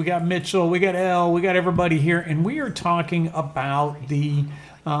 and we got Mitchell, we got Elle, we got everybody here, and we are talking about the.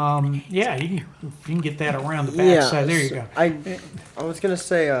 You can get that around the back side. There you go. I was gonna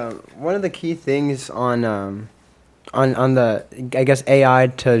say one of the key things on the I guess AI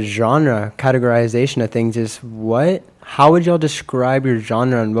to genre categorization of things is how would y'all describe your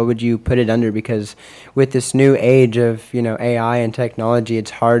genre and what would you put it under? Because with this new age of, AI and technology,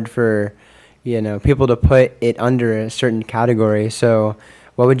 it's hard for, people to put it under a certain category. So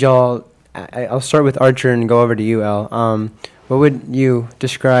what would y'all, I'll start with Archxr and go over to you, Elle. What would you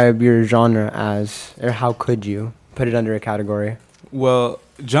describe your genre as, or how could you put it under a category? Well,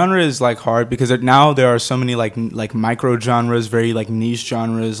 genre is hard because now there are so many like micro genres, very niche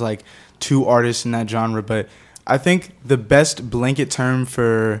genres, like 2 artists in that genre, but I think the best blanket term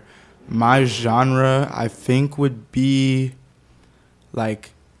for my genre, I think, would be you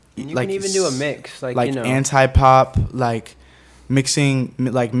can even do a mix, anti-pop, mixing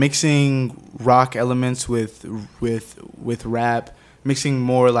rock elements with rap, mixing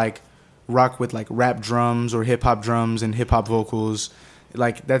more rock with rap drums or hip hop drums and hip hop vocals.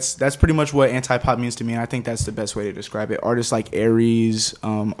 That's pretty much what anti-pop means to me, and I think that's the best way to describe it. Artists like Aries,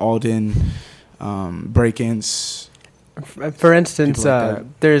 Alden, Break-Ins. For instance,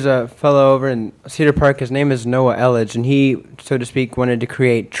 there's a fellow over in Cedar Park. His name is Noah Elledge, and he, so to speak, wanted to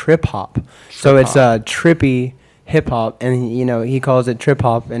create trip hop. So it's trippy hip hop, and he calls it trip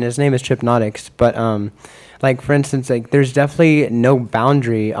hop, and his name is Tripnotics. But for instance, there's definitely no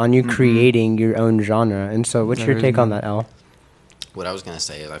boundary on you creating your own genre. And so, what's your take on that, Elle? What I was gonna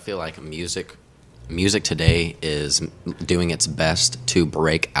say is, I feel like music today is doing its best to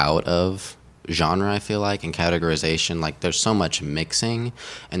break out of genre, I feel like, and categorization. Like there's so much mixing,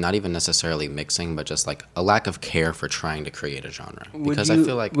 and not even necessarily mixing, but just like a lack of care for trying to create a genre. Because I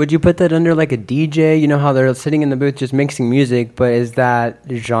feel like, would you put that under like a DJ? You know how they're sitting in the booth just mixing music, but is that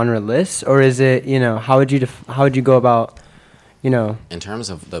genreless, or is it, you know, how would you go about, you know? in terms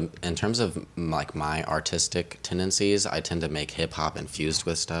of like my artistic tendencies, I tend to make hip hop infused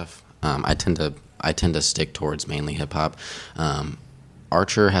with stuff. I tend to stick towards mainly hip hop.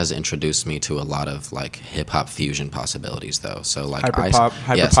 Archxr has introduced me to a lot of like hip hop fusion possibilities, though. So like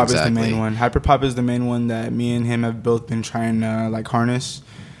hyperpop yes, is exactly. the main one. Hyperpop is the main one that me and him have both been trying to like harness,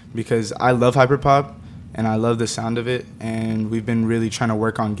 because I love hyperpop and I love the sound of it, and we've been really trying to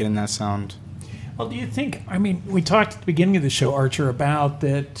work on getting that sound. Well, do you think, I mean, we talked at the beginning of the show, Archxr, about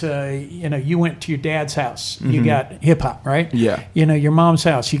that, you know, you went to your dad's house. Mm-hmm. You got hip-hop, right? Yeah. You know, your mom's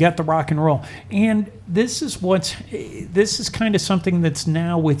house. You got the rock and roll. And this is kind of something that's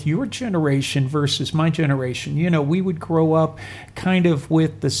now with your generation versus my generation. You know, we would grow up kind of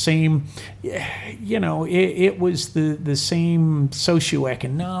with the same, you know, it was the same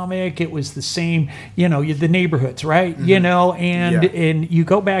socioeconomic. It was the same, you know, the neighborhoods, right? Mm-hmm. You know, and you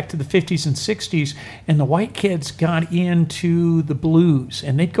go back to the 50s and 60s, and the white kids got into the blues,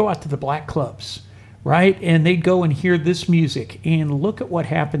 and they'd go out to the black clubs, right? And they'd go and hear this music, and look at what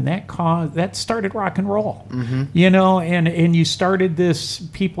happened. That started rock and roll, mm-hmm. you know, and you started this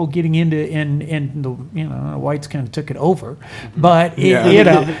people getting into, and the, you know, the whites kind of took it over, but you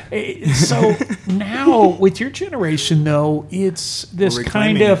know, so now with your generation though, it's this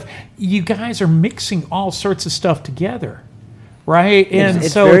kind of, you guys are mixing all sorts of stuff together. Right, and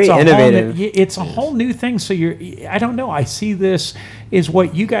it's so very it's a innovative. It's a whole new thing. So I don't know. I see this is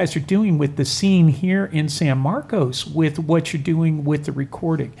what you guys are doing with the scene here in San Marcos, with what you're doing with the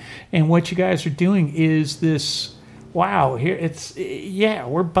recording, and what you guys are doing is this. Wow, here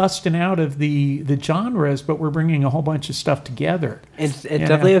we're busting out of the genres, but we're bringing a whole bunch of stuff together. It's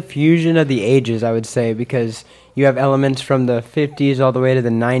definitely a fusion of the ages, I would say, because you have elements from the 50s all the way to the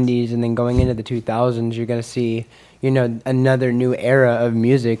 90s, and then going into the 2000s, you're going to see, you know, another new era of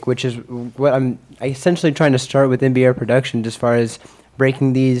music, which is what I'm essentially trying to start with NBR Productions, as far as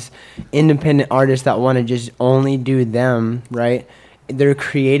breaking these independent artists that want to just only do them, right? They're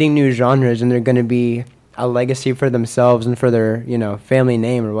creating new genres, and they're going to be a legacy for themselves and for their, you know, family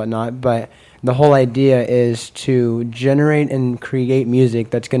name or whatnot. But the whole idea is to generate and create music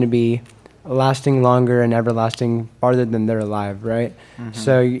that's going to be lasting longer and everlasting farther than they're alive, right? Mm-hmm.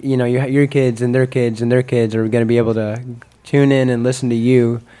 So, you know, your kids and their kids and their kids are going to be able to tune in and listen to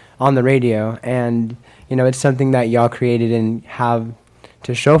you on the radio, and, you know, it's something that y'all created and have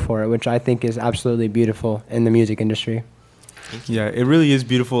to show for it, which I think is absolutely beautiful in the music industry. Yeah, it really is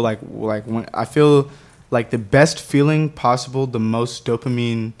beautiful. Like when I feel like the best feeling possible, the most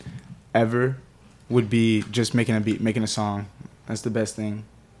dopamine ever, would be just making a beat, making a song. That's the best thing.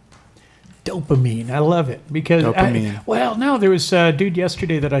 Dopamine, I love it, because dopamine. There was a dude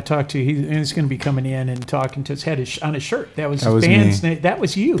yesterday that I talked to. He's going to be coming in and talking to us. Had on his shirt. That was his band's name. That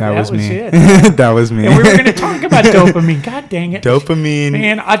was you. That was me. It. That was me. And we were going to talk about dopamine. God dang it. Dopamine.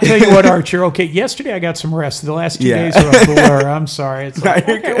 Man, I tell you what, Archxr. Okay, yesterday I got some rest. The last 2 days are a blur. I'm sorry. It's like,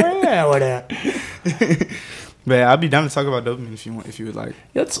 okay, where at? But I'd be down to talk about dopamine if you would like.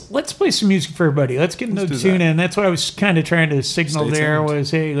 Let's play some music for everybody. Let's get no tune in. That's what I was kind of trying to signal there. Was,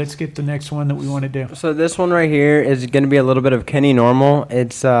 hey, let's get the next one that we want to do. So this one right here is going to be a little bit of Kenny Normal.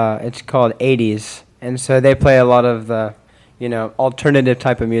 It's called 80s, and so they play a lot of the, you know, alternative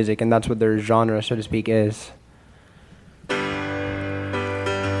type of music, and that's what their genre, so to speak, is.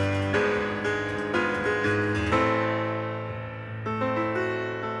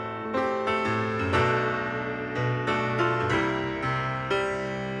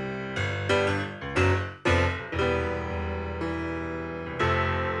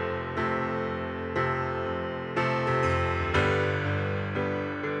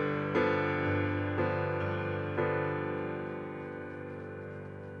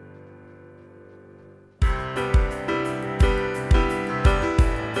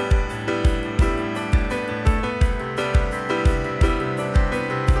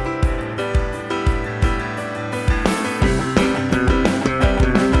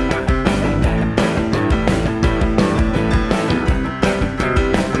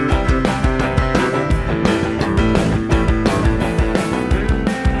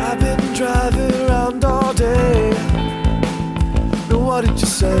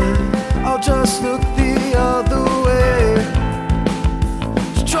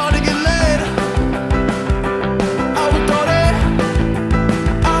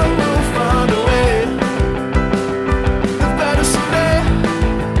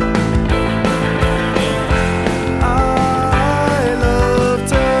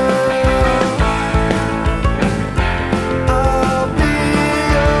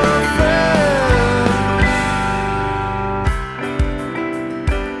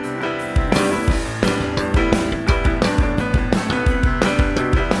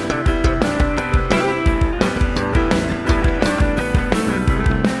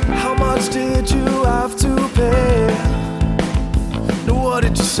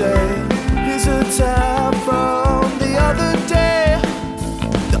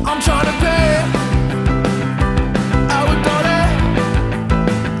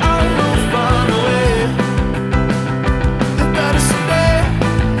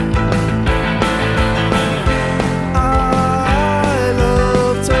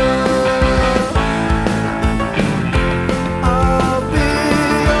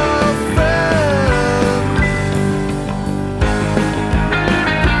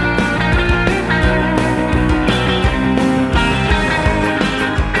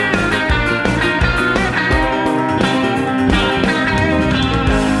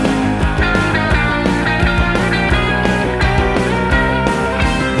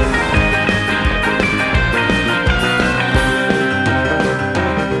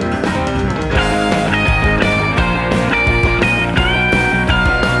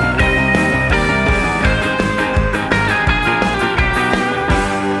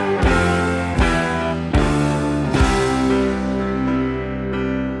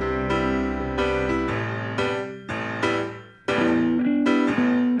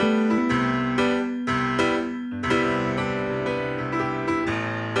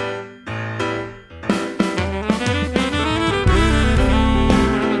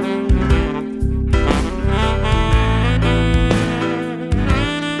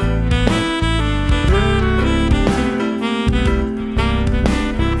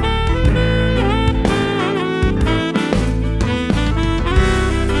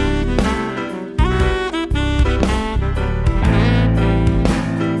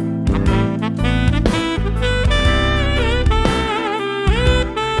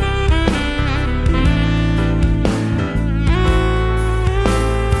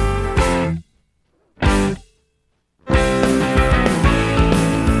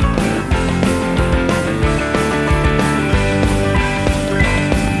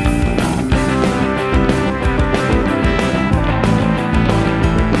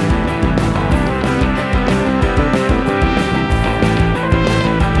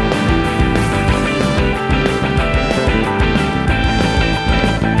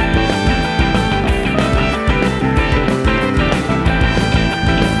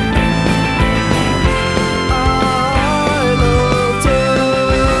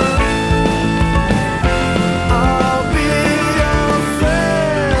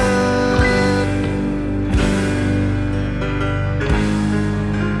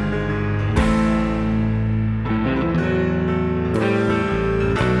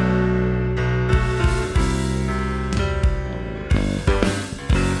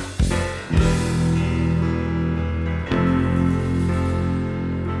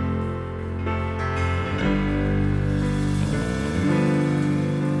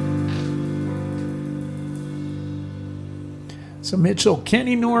 So Mitchell,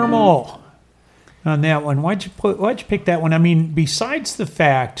 Kenny Normal on that one. Why'd you pick that one? I mean, besides the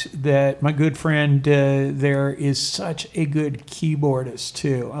fact that my good friend there is such a good keyboardist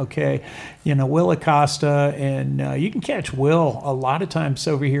too. Okay, Will Acosta, and you can catch Will a lot of times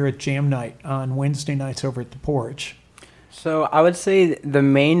over here at Jam Night on Wednesday nights over at the Porch. So I would say the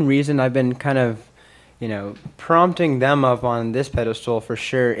main reason I've been kind of, prompting them up on this pedestal for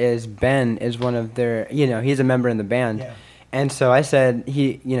sure is Ben is one of their, he's a member in the band. Yeah. And so I said,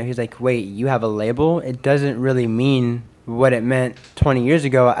 he's like, wait, you have a label? It doesn't really mean what it meant 20 years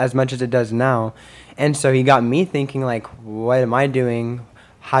ago as much as it does now. And so he got me thinking, like, what am I doing?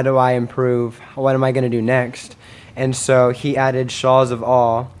 How do I improve? What am I going to do next? And so he added Shawls of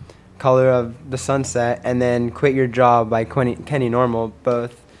Awe, Color of the Sunset, and then Quit Your Job by Kenny Normal,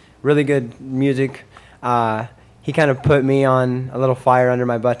 both really good music. He kind of put me on a little fire under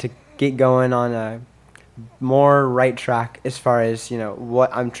my butt to get going on a more right track as far as,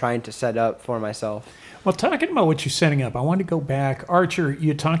 what I'm trying to set up for myself. Well, talking about what you're setting up, I want to go back. Archxr,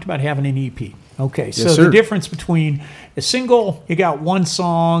 you talked about having an EP. Okay, Yes, so sir. the difference between a single, you got one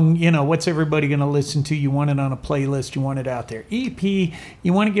song, what's everybody going to listen to? You want it on a playlist, you want it out there. EP,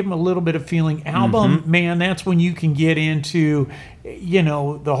 you want to give them a little bit of feeling. Album, man, that's when you can get into,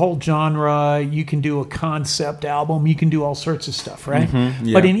 the whole genre. You can do a concept album. You can do all sorts of stuff, right?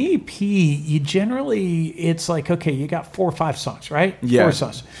 Yeah. But an EP, you generally, it's like, okay, you got 4 or 5 songs, right? Yeah. 4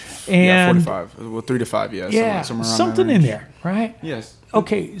 songs. And 4 to 5. Well, 3 to 5, yeah. yeah, somewhere around something that in range. there, right? Yes.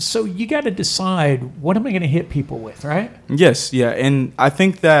 Okay, so you got to decide, what am I going to hit people with, right? Yes, yeah. And I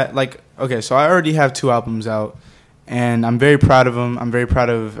think that, so I already have 2 albums out, and I'm very proud of them. I'm very proud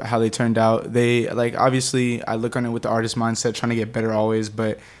of how they turned out. They, obviously, I look on it with the artist mindset, trying to get better always,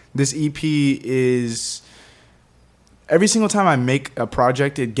 but this EP is... Every single time I make a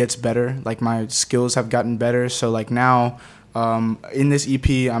project, it gets better. My skills have gotten better. So, now... in this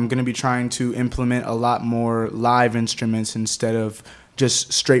EP, I'm going to be trying to implement a lot more live instruments instead of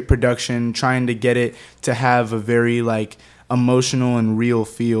just straight production, trying to get it to have a very emotional and real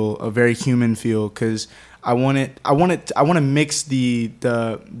feel, a very human feel, because I want to mix the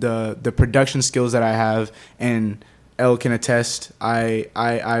production skills that I have, and Elle can attest.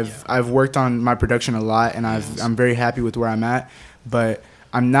 I've worked on my production a lot, and I'm very happy with where I'm at, but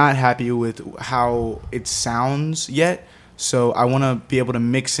I'm not happy with how it sounds yet. So I want to be able to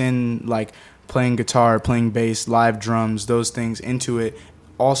mix in playing guitar, playing bass, live drums, those things into it,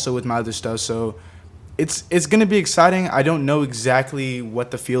 also with my other stuff. So it's going to be exciting. I don't know exactly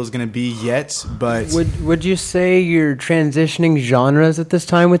what the feel is going to be yet, but would you say you're transitioning genres at this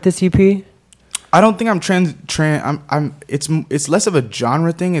time with this EP? I don't think I'm it's less of a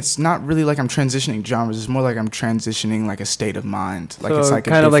genre thing. It's not really I'm transitioning genres. It's more I'm transitioning a state of mind. So it's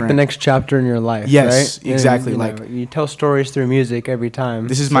kind of like the next chapter in your life. Yes, right? exactly. And, you tell stories through music every time.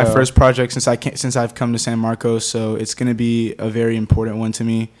 This is my first project since I've come to San Marcos, so it's gonna be a very important one to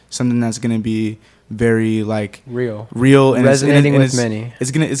me. Something that's gonna be very real and resonating with many.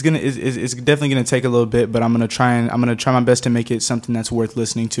 It's definitely gonna take a little bit, but I'm gonna try my best to make it something that's worth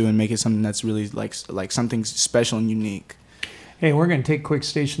listening to and make it something that's really like something special and unique. Hey, we're gonna take a quick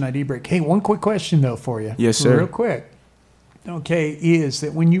station ID break. Hey, one quick question though for you. Yes, sir. Real quick. Okay, is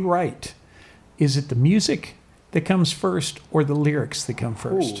that when you write, is it the music that comes first or the lyrics that come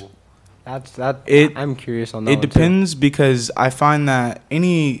first? Ooh. I'm curious on that. It depends, because I find that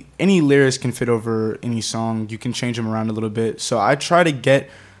any lyrics can fit over any song. You can change them around a little bit. So I try to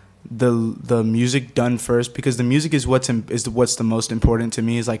get the music done first, because the music is what's the most important to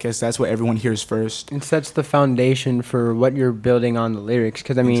me. That's what everyone hears first. It sets the foundation for what you're building on the lyrics.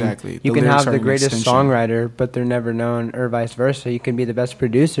 Because exactly. You can have the greatest songwriter, but they're never known, or vice versa. You can be the best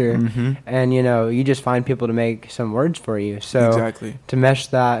producer, and you just find people to make some words for you. So exactly. To mesh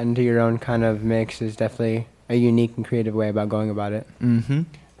that into your own kind of mix is definitely a unique and creative way about going about it.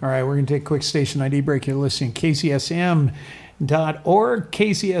 All right, we're gonna take a quick station ID break. You're listening to KZSM.org,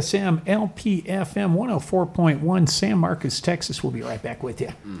 KZSM LPFM 104.1, San Marcos, Texas. We'll be right back with you.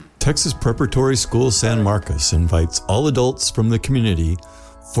 Texas Preparatory School San Marcos invites all adults from the community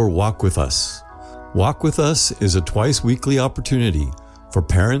for Walk With Us. Walk With Us is a twice-weekly opportunity for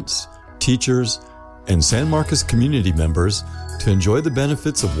parents, teachers, and San Marcos community members to enjoy the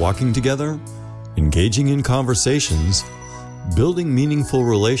benefits of walking together, engaging in conversations, building meaningful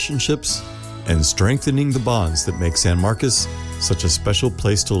relationships, and strengthening the bonds that make San Marcos such a special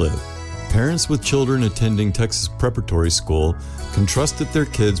place to live. Parents with children attending Texas Preparatory School can trust that their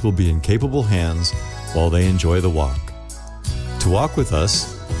kids will be in capable hands while they enjoy the walk. To walk with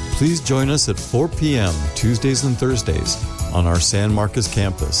us, please join us at 4 p.m. Tuesdays and Thursdays on our San Marcos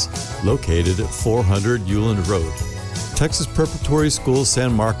campus, located at 400 Euland Road. Texas Preparatory School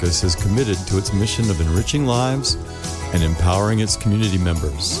San Marcos is committed to its mission of enriching lives and empowering its community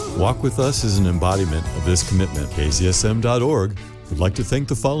members. Walk With Us is an embodiment of this commitment. KZSM.org would like to thank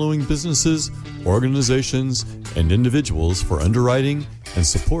the following businesses, organizations, and individuals for underwriting and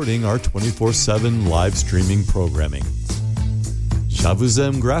supporting our 24/7 live streaming programming.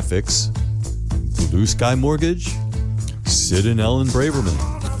 Shavuzem Graphics, Blue Sky Mortgage, Sid and Ellen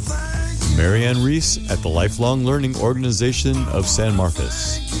Braverman, Marianne Reese at the Lifelong Learning Organization of San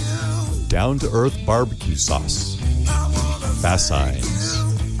Marcos, Down to Earth Barbecue Sauce, Fassigns,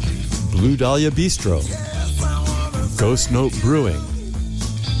 Blue Dahlia Bistro, Ghost Note Brewing,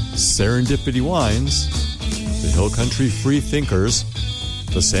 Serendipity Wines, the Hill Country Free Thinkers,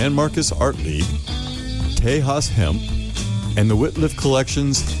 the San Marcos Art League, Tejas Hemp, and the Whitliff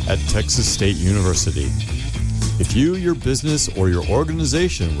Collections at Texas State University. If you, your business, or your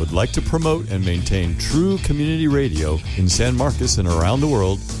organization would like to promote and maintain true community radio in San Marcos and around the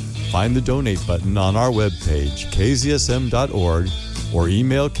world, find the donate button on our webpage, kzsm.org, or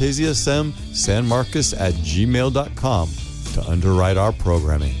email kzsmsanmarcos@gmail.com to underwrite our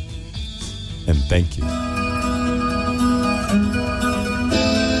programming. And thank you.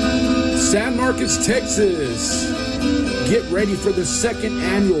 San Marcos, Texas. Get ready for the second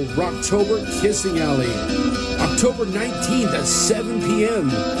annual Rocktober Kissing Alley. October 19th at 7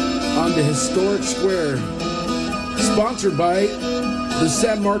 p.m. on the historic square. Sponsored by the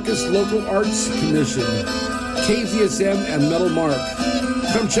San Marcos Local Arts Commission, KZSM, and Metal Mark.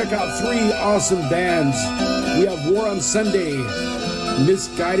 Come check out 3 awesome bands. We have War on Sunday,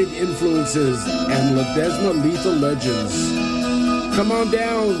 Misguided Influences, and Ledesma Lethal Legends. Come on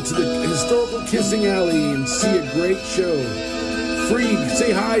down to the historical Kissing Alley and see a great show. Free,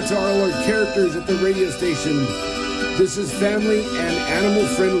 say hi to all our characters at the radio station. This is family and animal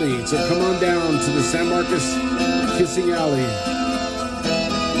friendly, so come on down to the San Marcos Kissing Alley.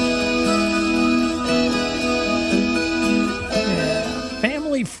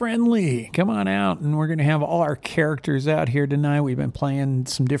 Friendly. Come on out, and we're going to have all our characters out here tonight. We've been playing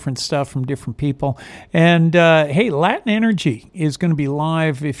some different stuff from different people. And hey, Latin Energy is going to be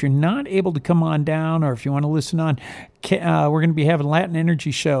live. If you're not able to come on down, or if you want to listen on, we're going to be having Latin Energy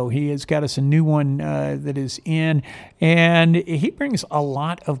show. He has got us a new one that is in, and he brings a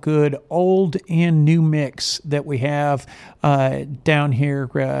lot of good old and new mix that we have down here.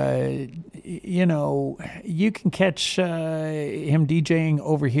 You know, you can catch him DJing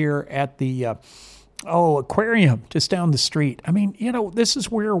over here at the aquarium just down the street. I mean, you know, this is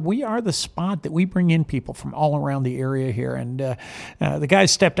where we are the spot that we bring in people from all around the area here. And the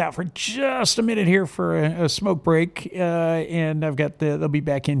guys stepped out for just a minute here for a smoke break, and I've got they'll be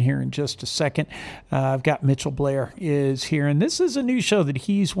back in here in just a second. I've got Mitchell Blair is here, and this is a new show that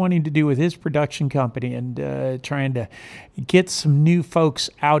he's wanting to do with his production company and trying to get some new folks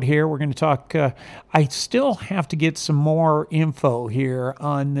out here. We're going to talk. I still have to get some more info here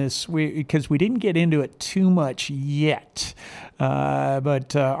on this because we didn't get into it too much yet. But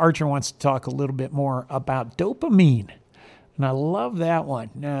Archxr wants to talk a little bit more about dopamine. And I love that one.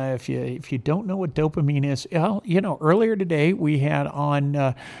 If you don't know what dopamine is, well, you know, earlier today we had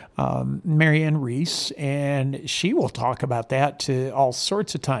on Marianne Reese, and she will talk about that to all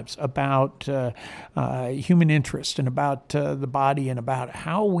sorts of times, about human interest and about the body and about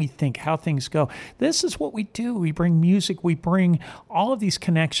how we think, how things go. This is what we do. We bring music. We bring all of these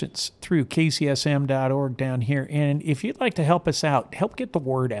connections through kzsm.org down here. And if you'd like to help us out, help get the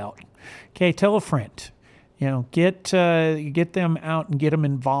word out. Okay, tell a friend. You know, get them out and get them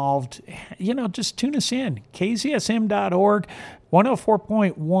involved. You know, just tune us in. KZSM.org,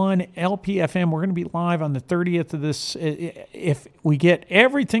 104.1 LPFM. We're going to be live on the 30th of this. If we get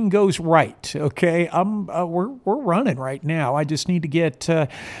everything goes right, okay? We're running right now. I just need to get a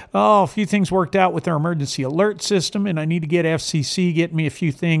few things worked out with our emergency alert system, and I need to get FCC get me a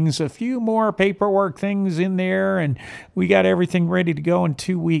few more paperwork things in there, and we got everything ready to go in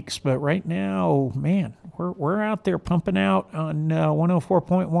 2 weeks. But right now, man, we're out there pumping out on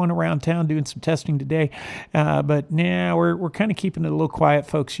 104.1 around town, doing some testing today. But now we're kind of keeping it a little quiet,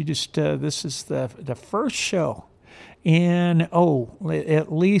 folks. You just this is the first show in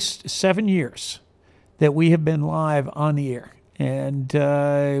at least 7 years that we have been live on the air. And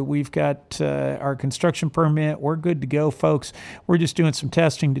we've got our construction permit. We're good to go, folks. We're just doing some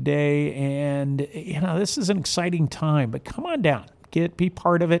testing today. And, you know, this is an exciting time. But come on down. Be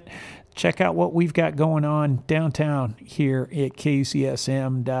part of it. Check out what we've got going on downtown here at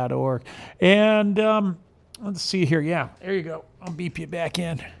kzsm.org. And let's see here. Yeah, there you go. I'll beep you back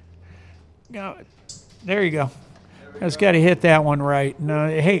in. There you go. I just got to hit that one right. No,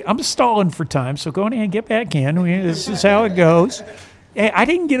 hey, I'm stalling for time, so go ahead and get back in. This is how it goes. Hey, I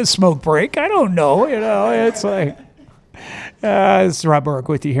didn't get a smoke break. I don't know. It's like... this is Rob Burke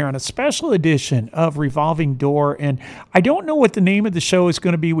with you here on a special edition of Revolving Door, and I don't know what the name of the show is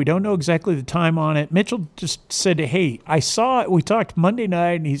going to be. We don't know exactly the time on it. Mitchell just said, hey, I saw it. We talked Monday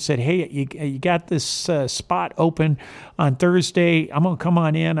night, and he said, hey, you got this spot open on Thursday. I'm going to come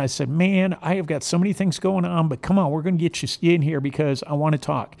on in. I said, man, I have got so many things going on, but come on, we're going to get you in here because I want to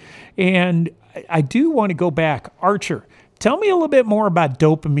talk. And I do want to go back. Archxr, tell me a little bit more about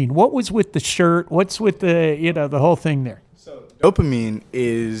Dopamine. What was with the shirt? What's with the whole thing there? Dopamine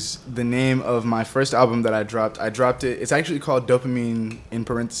is the name of my first album that I dropped. I dropped it. It's actually called Dopamine in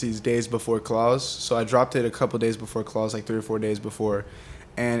parentheses Days Before Claws. So I dropped it a couple days before Claws, like 3 or 4 days before,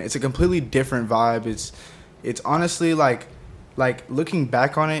 and it's a completely different vibe. It's honestly like looking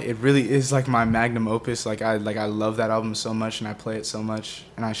back on it, it really is like my magnum opus. I love that album so much, and I play it so much,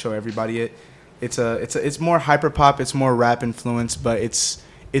 and I show everybody it. It's more hyper pop. It's more rap influenced, but it's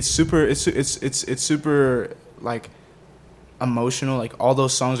super like emotional. Like all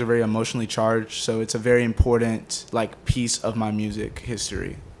those songs are very emotionally charged, so it's a very important like piece of my music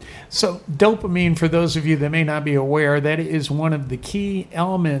history. So dopamine, for those of you that may not be aware, that is one of the key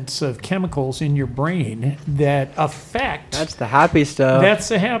elements of chemicals in your brain that affect. That's the happy stuff. That's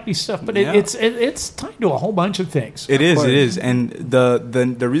the happy stuff, but it's tied to a whole bunch of things. It is, and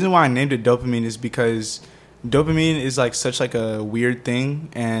the reason why I named it Dopamine is because dopamine is like such like a weird thing,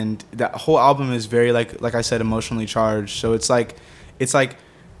 and that whole album is very like I said, emotionally charged. So it's like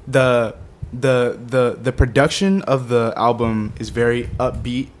the production of the album is very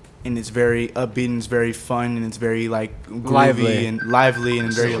upbeat, and it's very upbeat, and it's very fun, and it's very like groovy and lively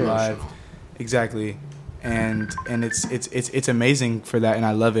and very alive. Exactly, and it's amazing for that, and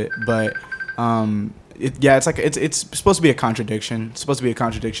I love it. But it's supposed to be a contradiction. It's supposed to be a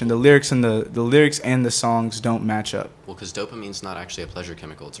contradiction. The lyrics and the songs don't match up. Well, because dopamine's not actually a pleasure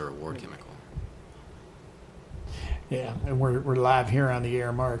chemical; it's a reward chemical. Yeah, and we're live here on the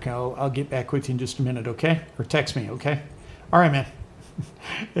air, Mark. I'll get back with you in just a minute, okay? Or text me, okay? All right, man.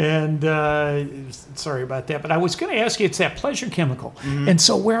 And sorry about that, but I was going to ask you, it's that pleasure chemical. Mm-hmm. And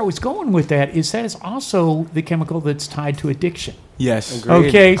so where I was going with that is also the chemical that's tied to addiction. Yes. Agreed.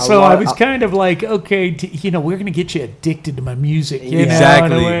 Okay, so I was kind of like, okay, we're going to get you addicted to my music.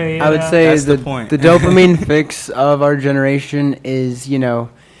 Exactly. In a way, I would say that's the point. The dopamine fix of our generation is, you're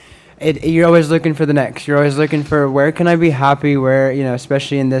always looking for the next. You're always looking for where can I be happy, where,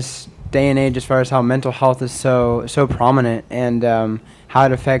 especially in this day and age, as far as how mental health is so prominent, and how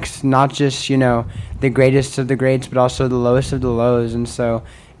it affects not just the greatest of the greats, but also the lowest of the lows. And so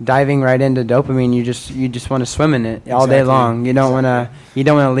diving right into dopamine, you just want to swim in it all day long. You don't want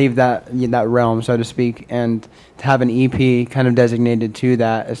to leave that realm, so to speak. And to have an EP kind of designated to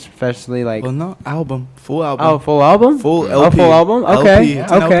that, especially like full album. Full album. Full LP. Oh, full album. Okay.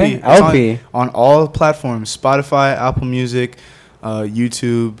 LP. It's LP. On all platforms: Spotify, Apple Music,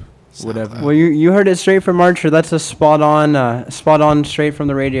 YouTube. Whatever. Well, you heard it straight from Archxr. That's a spot on, straight from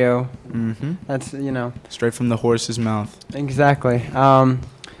the radio. Mm-hmm. That's straight from the horse's mouth. Exactly.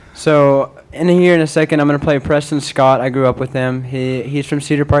 So in a second, I'm gonna play Preston Scott. I grew up with him. He's from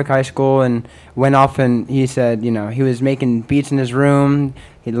Cedar Park High School, and went off and he said, he was making beats in his room.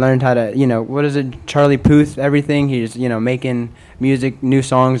 He learned how to, what is it, Charlie Puth, everything. He's, making music, new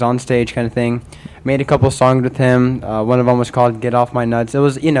songs on stage kind of thing. Made a couple songs with him. One of them was called Get Off My Nuts. It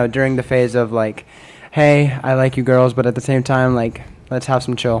was, during the phase of like, hey, I like you girls, but at the same time, like, let's have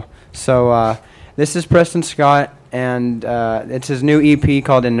some chill. So this is Preston Scott, and it's his new EP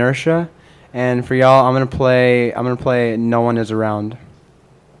called Inertia. And for y'all, I'm gonna play No One Is Around.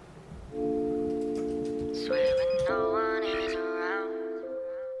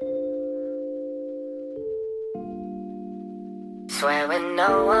 Swear when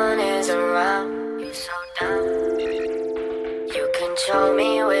no one is around, you so down. You control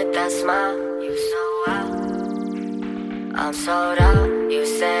me with that smile, you so wild. I'm sold out, you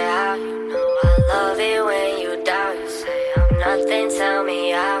say how, you know I love it when you doubt. You say I'm nothing, tell me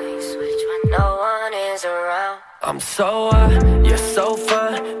how, you switch when no one is around. I'm so hot, you're so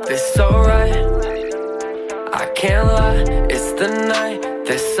fine, this so right. I can't lie, it's the night,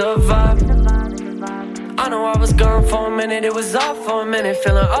 this a vibe. I know I was gone for a minute, it was off for a minute.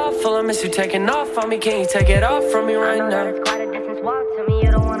 Feeling awful, I miss you taking off on me. Can you take it off from me right now? Quite a distance walk to me,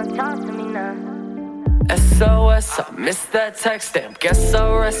 you don't wanna talk to me now. SOS, I missed that text, damn, guess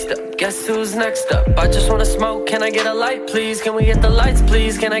I'll rest up. Guess who's next up? I just wanna smoke, can I get a light, please? Can we get the lights,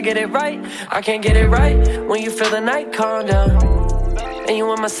 please? Can I get it right? I can't get it right when you feel the night calm down, and you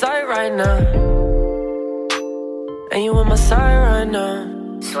on my side right now. and you on my side right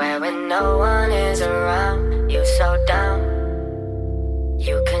now. Swear when no one is around, you so down.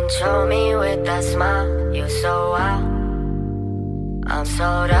 You control me with that smile, you so wild. I'm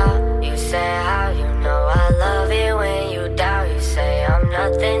sold out, you say how. You know I love it when you doubt. You say I'm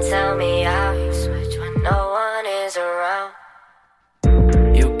nothing, tell me how. You switch when no one is around.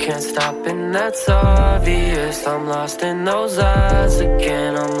 You can't stop and that's obvious. I'm lost in those eyes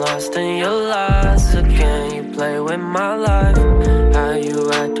again. I'm lost in your lies again. You play with my life, how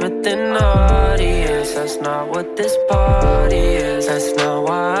you act with an audience. That's not what this party is. That's not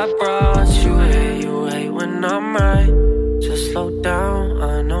why I brought you here. You hate when I'm right. Just slow down,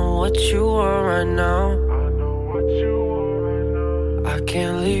 I know what you want right now. I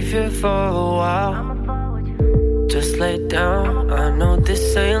can't leave here for a while. Just lay down, I know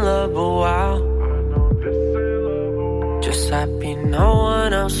this ain't love, but wow. Just happy no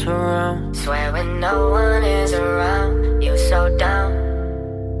one else around. Swear when no one is around, you so down.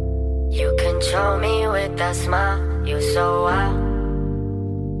 You control me with that smile, you so wild.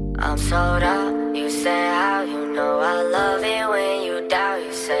 I'm sold out, you say how. You know I love it when you doubt.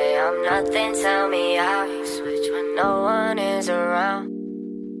 You say I'm nothing, tell me how. You switch when no one is around.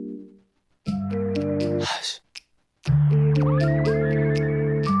 Hush.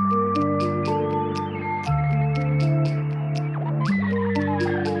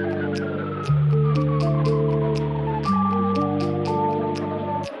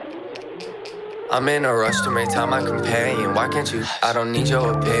 I'm in a rush to make time my companion. Why can't you? I don't need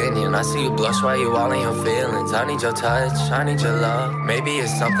your opinion. I see you blush while you all in your feelings. I need your touch, I need your love. Maybe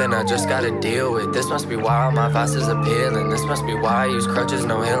it's something I just gotta deal with. This must be why all my vices appealing. This must be why I use crutches,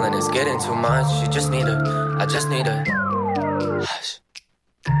 no healing. It's getting too much. You just need I just need hush.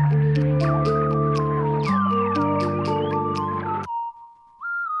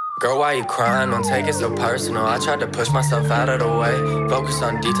 Girl, why you crying? Don't take it so personal. I tried to push myself out of the way. Focus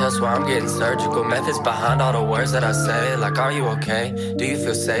on details while I'm getting surgical. Methods behind all the words that I say. Like, are you okay? Do you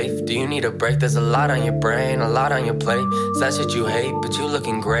feel safe? Do you need a break? There's a lot on your brain, a lot on your plate. It's that shit you hate, but you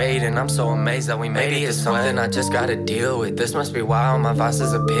looking great. And I'm so amazed that we made it this way. Something I just gotta deal with. This must be why all my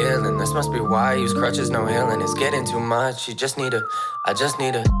vices appealing. This must be why I use crutches, no healing. It's getting too much. You just need I just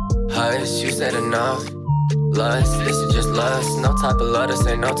need hush. You said enough. Lust, this is just lust. No type of love, this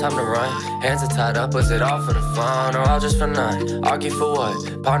ain't no time to run. Hands are tied up, was it all for the fun or all just for none? Argue for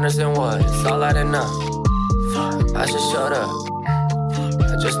what? Partners in what? It's all adding up. Fuck, I should shut up.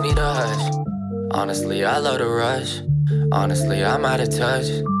 I just need a hush. Honestly, I love to rush. Honestly, I'm out of touch.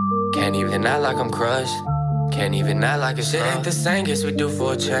 Can't even act like I'm crushed. Can't even act like shit ain't the same. Guess we do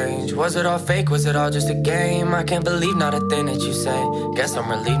for a change. Was it all fake? Was it all just a game? I can't believe not a thing that you say. Guess I'm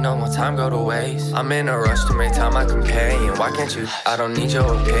relieved no more time go to waste. I'm in a rush to make time my companion. Why can't you? I don't need your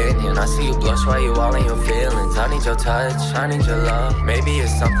opinion. I see you blush while you all in your feelings. I need your touch, I need your love. Maybe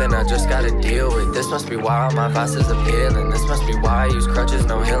it's something I just gotta deal with. This must be why all my vices appealing. This must be why I use crutches,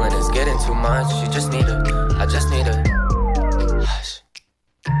 no healing. It's getting too much. You just need I just need hush.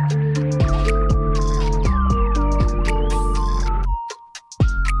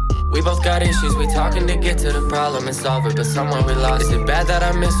 We both got issues, we talking to get to the problem and solve it, but somewhere we lost it. Is it bad that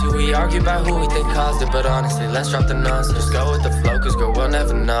I miss you? We argue about who we think caused it, but honestly, let's drop the nonsense. Just go with the flow, cause girl, we'll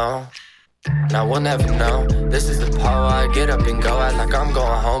never know. Now we'll never know. This is the part where I get up and go, act like I'm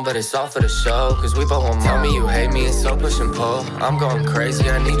going home, but it's all for the show. Cause we both want more. Tell me you hate me, it's so push and pull. I'm going crazy,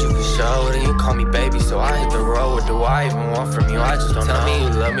 I need you for sure. Then you call me baby, so I hit the road. What do I even want from you? I just don't know. Tell me you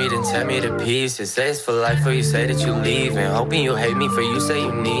love me, then tear me to pieces. Say it's for life, or you say that you leaving. Hoping you hate me, for you say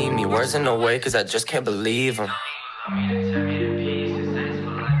you need me. Words in no way, cause I just can't believe them.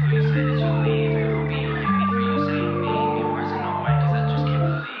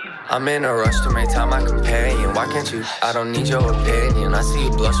 I'm in a rush to make time my companion. Why can't you? I don't need your opinion. I see you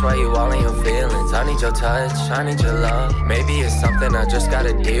blush while you all in your feelings. I need your touch, I need your love. Maybe it's something I just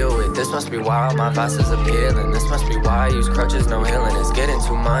gotta deal with. This must be why all my vices appealing. This must be why I use crutches, no healing. It's getting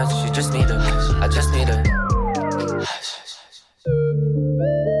too much. You just need I just need hush.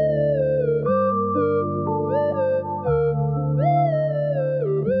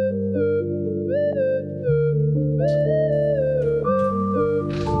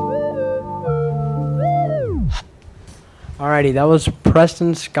 Alrighty, that was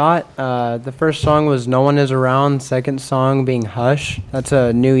Preston Scott. The first song was No One Is Around, second song being Hush. That's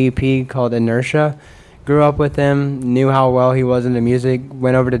a new EP called Inertia. Grew up with him, knew how well he was into music,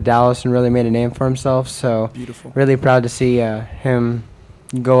 went over to Dallas and really made a name for himself. So beautiful. Really proud to see him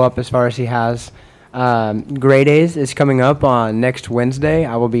go up as far as he has. Grey Days is coming up on next Wednesday.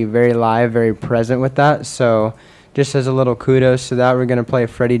 I will be very live, very present with that. So just as a little kudos to that, we're going to play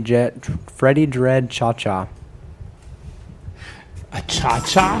Freddie Dread Cha-Cha. A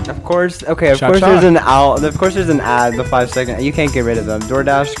cha-cha? Of course. Okay, of Cha-cha. course there's an ad, the 5 second. You can't get rid of them.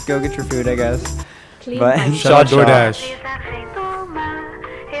 DoorDash, go get your food, I guess. But Shout out DoorDash.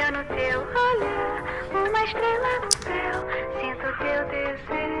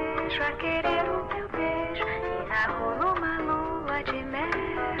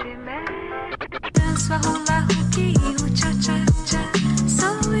 Danço a rolar rock, o cha-cha-cha.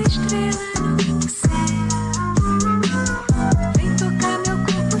 Sou estrela no céu. Vem tocar meu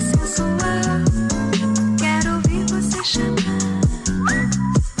corpo sensual. Quero ouvir você chamar.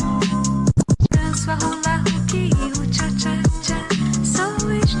 Danço a rolar rock, o cha-cha-cha.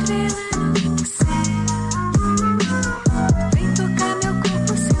 Sou estrela no céu. Vem tocar meu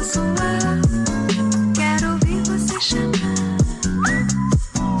corpo sensual. Quero ouvir você chamar.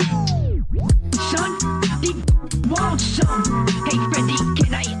 Want some? Hey Freddy,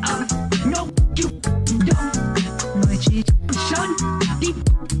 can I no you don't. Son, deep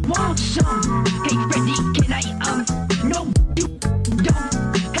want some? Hey Freddy, can I no you don't.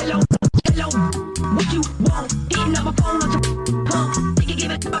 Hello, what you want? Hitting up my phone on some think you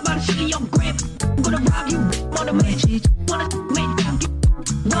give it about a city on grab. I'm gonna rob you, wanna match, wanna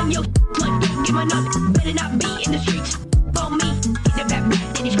run your club, give my nothing, better not be in the streets. For me, hit the back,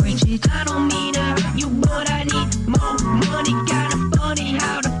 then he screams. I don't mean to hurt you, but I need more money. Kinda funny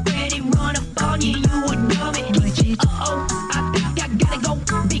how the Freddy run up on you, you a dummy. Uh-oh, I think I gotta go.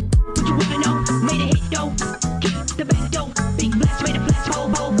 Big, what you wanna know? Made a hit though, kick the back door. Big blast, made a flash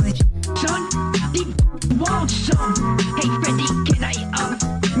pole. Son, deep, want some? Hey Freddy, can I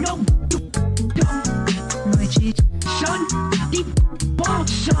no, you don't. Son, deep, want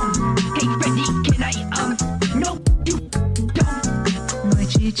some? Hey Freddy, can I no, you don't.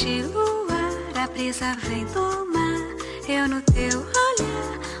 Noite de luar, a brisa vem do mar. Eu no teu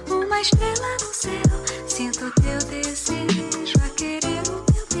olhar, uma estrela no céu. Sinto teu desejo a querer o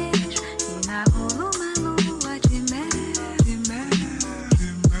meu beijo. E na rua uma lua de mel.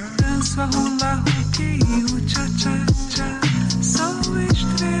 Danço a rolar rock, o cha-cha-cha. Sou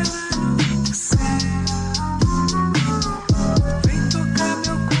estrela no céu. Vem tocar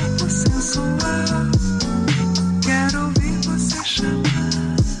meu corpo sensual. Quero ouvir você chamar.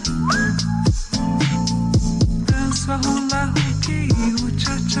 Danço a rolar rock, o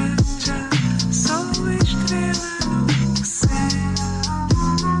cha-cha-cha. Sou estrela no céu.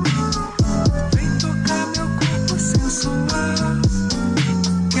 Vem tocar meu corpo sensual.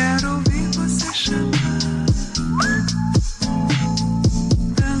 Quero ouvir você chamar.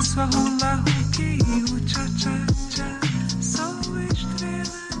 Danço a rolar rock, o cha-cha-cha. Sou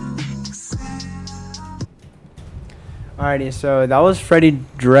estrela no céu. Alrighty, so that was Freddie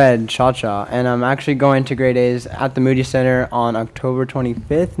Dredd, Cha-Cha, and I'm actually going to Grade A's at the Moody Center on October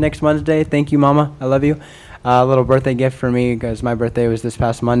 25th, next Wednesday. Thank you, Mama. I love you. A little birthday gift for me because my birthday was this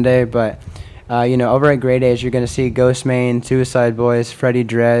past Monday, but, over at Grade A's, you're going to see Ghostmane, Suicide Boys, Freddie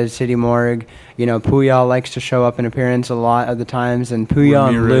Dredd, City Morgue. Puya likes to show up in appearance a lot of the times, and Puya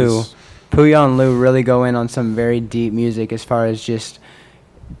and Lou really go in on some very deep music as far as just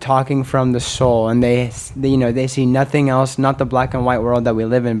talking from the soul, and they see nothing else, not the black and white world that we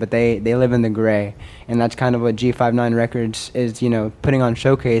live in, but they live in the gray. And that's kind of what G59 Records is, putting on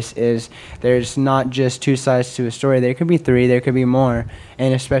showcase, is there's not just two sides to a story. There could be three, there could be more.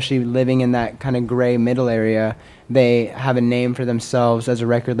 And especially living in that kind of gray middle area, they have a name for themselves as a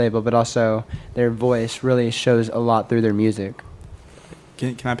record label, but also their voice really shows a lot through their music. Can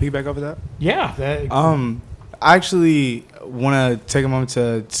I piggyback off of that? Yeah. I actually want to take a moment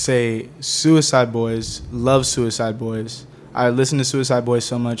to say Suicide Boys, love Suicide Boys. I listen to Suicide Boys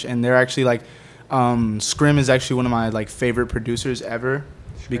so much, and they're actually Scrim is actually one of my favorite producers ever,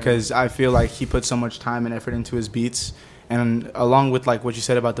 because I feel like he puts so much time and effort into his beats, and along with what you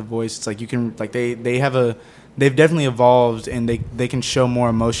said about the voice, it's you can they've definitely evolved, and they can show more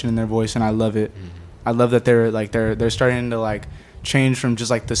emotion in their voice, and I love it. Mm-hmm. I love that they're starting to change from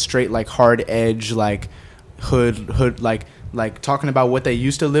just the straight hard edge hood talking about what they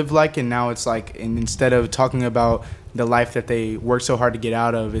used to live like, and now it's and instead of talking about the life that they worked so hard to get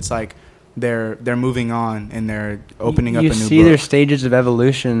out of, it's they're moving on, and they're opening up a new book. You see their stages of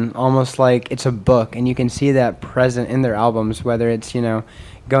evolution almost like it's a book, and you can see that present in their albums, whether it's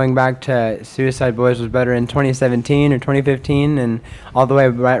going back to Suicide Boys was better in 2017 or 2015, and all the way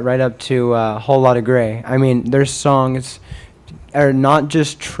right up to a Whole Lotta Grey. I mean, their songs are not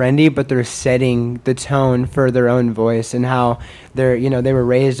just trendy, but they're setting the tone for their own voice, and how they're, they were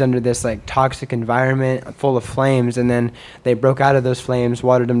raised under this toxic environment full of flames, and then they broke out of those flames,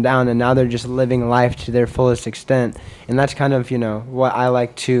 watered them down, and now they're just living life to their fullest extent. And that's kind of, what I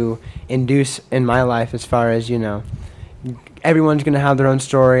like to induce in my life, as far as, everyone's going to have their own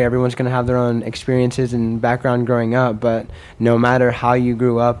story. Everyone's going to have their own experiences and background growing up. But no matter how you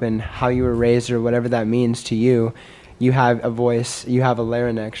grew up and how you were raised or whatever that means to you, you have a voice, you have a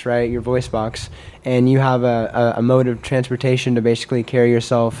larynx, right? Your voice box. And you have a mode of transportation to basically carry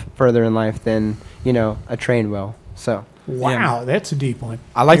yourself further in life than, a train will. So. Wow, that's a deep one.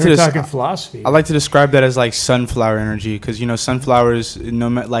 I like You're talking philosophy. I like to describe that as like sunflower energy, because sunflowers,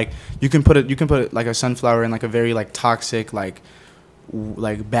 like you can put like a sunflower in like a very like toxic like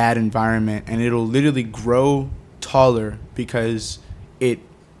bad environment, and it'll literally grow taller because it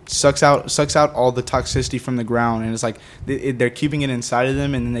sucks out all the toxicity from the ground, and it's like they're keeping it inside of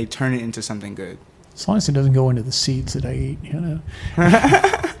them, and then they turn it into something good. As long as it doesn't go into the seeds that I eat, I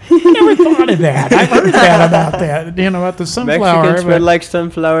never thought of that. I've heard that about about the sunflower. Mexicans would like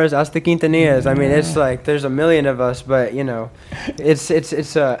sunflowers, hasta quintanillas. I mean, it's like there's a million of us, but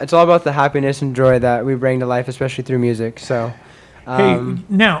it's all about the happiness and joy that we bring to life, especially through music. So, hey,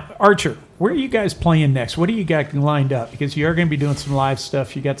 now Archxr, where are you guys playing next? What do you got lined up? Because you are going to be doing some live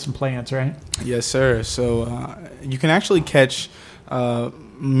stuff. You got some plans, right? Yes, sir. So you can actually catch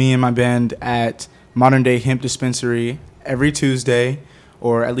me and my band at Modern Day Hemp Dispensary every Tuesday,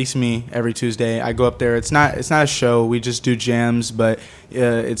 or at least me every Tuesday. I go up there. It's not a show. We just do jams, but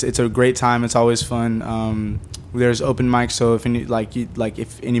it's a great time. It's always fun. There's open mics, so if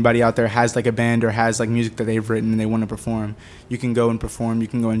if anybody out there has like a band or has like music that they've written and they want to perform, you can go and perform. You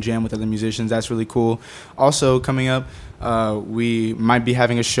can go and jam with other musicians. That's really cool. Also coming up, we might be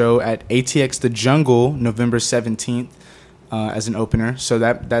having a show at ATX The Jungle November 17th. As an opener, so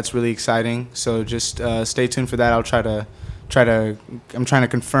that's really exciting. So just stay tuned for that. I'm trying to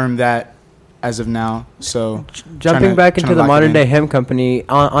confirm that as of now. So jumping back into the Modern Day Hemp Company,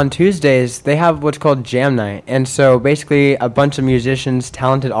 on Tuesdays they have what's called Jam Night, and so basically a bunch of musicians,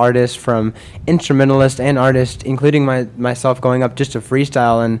 talented artists, from instrumentalists and artists, including myself, going up just to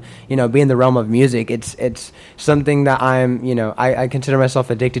freestyle and be in the realm of music. It's something that I consider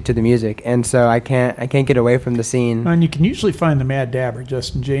myself addicted to the music, and so I can't get away from the scene. And you can usually find the Mad Dabber,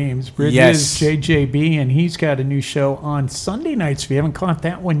 Justin James Bridges, yes. JJB, and he's got a new show on Sunday nights. If you haven't caught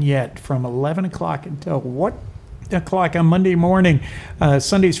that one yet, from 11 o'clock until what o'clock on Monday morning.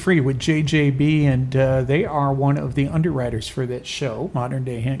 Sunday's free with JJB, and they are one of the underwriters for that show, Modern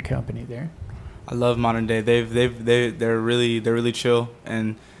Day Hemp Company. There, I love Modern Day. They're really chill,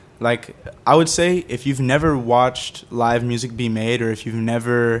 and like I would say, if you've never watched live music be made, or if you've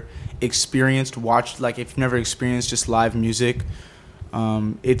never experienced just live music,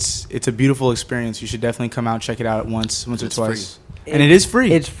 it's a beautiful experience. You should definitely come out, check it out once or twice. And it is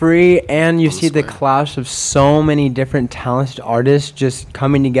free. It's free, and you see the clash of so many different talented artists just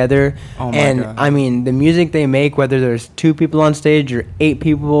coming together. Oh my God. I mean, the music they make, whether there's 2 people on stage or 8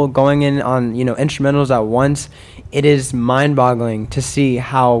 people going in on instrumentals at once, it is mind-boggling to see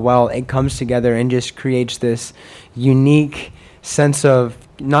how well it comes together and just creates this unique sense of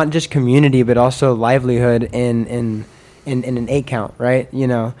not just community but also livelihood in an 8 count, right?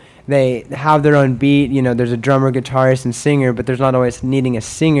 They have their own beat. There's a drummer, guitarist, and singer, but there's not always needing a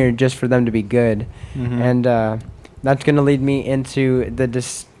singer just for them to be good. Mm-hmm. And that's going to lead me into the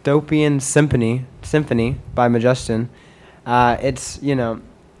Dystopian Symphony by Majustin.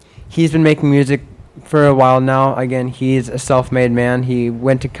 He's been making music for a while now. Again, he's a self-made man. He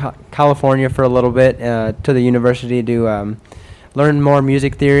went to California for a little bit to the university to learn more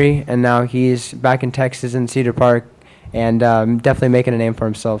music theory, and now he's back in Texas in Cedar Park, and definitely making a name for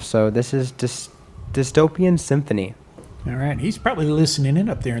himself. So this is Dystopian Symphony. All right. He's probably listening in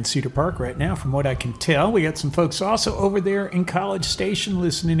up there in Cedar Park right now, from what I can tell. We got some folks also over there in College Station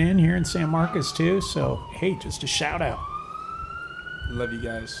listening in here in San Marcos, too. So, hey, just a shout out. Love you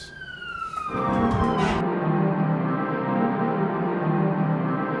guys.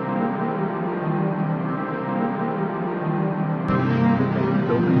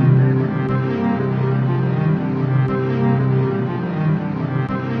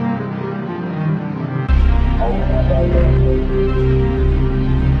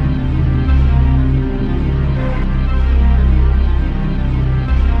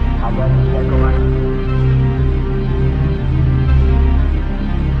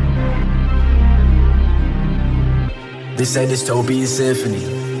 This ain't dystopian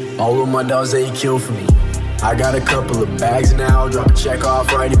symphony. All of my dogs, they kill for me. I got a couple of bags now, drop a check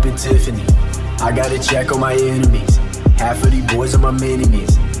off right up in Tiffany. I got a check on my enemies. Half of these boys are my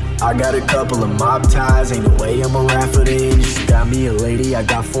mini-me's. I got a couple of mob ties, ain't no way I'm around for the industry. Got me a lady, I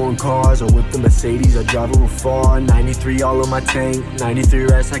got foreign cars, I whip the Mercedes, I drive her far. 93 all on my tank, 93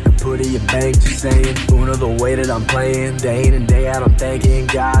 rats like a put in your bank, just saying. Uno, the way that I'm playing, day in and day out, I'm thanking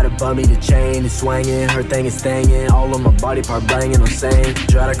God above me. The chain is swinging, her thing is staying. All of my body part banging, I'm saying.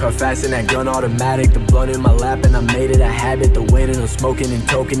 Drive the car fast and that gun automatic. The blunt in my lap and I made it a habit. The way that I'm smoking and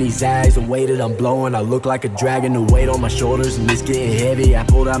toking these eyes, the way that I'm blowing, I look like a dragon. The weight on my shoulders and it's getting heavy. I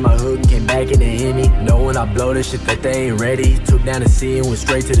pulled out my hood and came back and it hit me. Knowing I blow this shit that they ain't ready. Took down the sea and went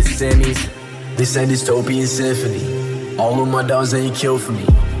straight to the semis. This ain't dystopian symphony. All of my dogs ain't killed for me.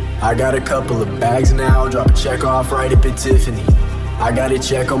 I got a couple of bags now, drop a check off right up at Tiffany. I got a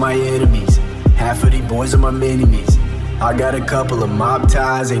check on my enemies. Half of these boys are my mini-me's. I got a couple of mob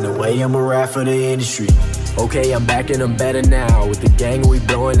ties, ain't no way I'm a rap for the industry. Okay, I'm back and I'm better now. With the gang, we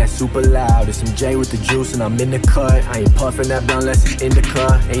blowing that super loud. It's some J with the juice and I'm in the cut. I ain't puffing that blunt unless it's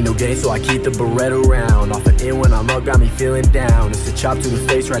indica. Ain't no game, so I keep the Beretta around. Off the end when I'm up, got me feeling down. It's a chop to the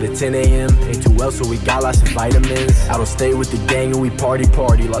face right at 10 a.m. Ain't too well, so we got lots of vitamins. I don't stay with the gang and we party.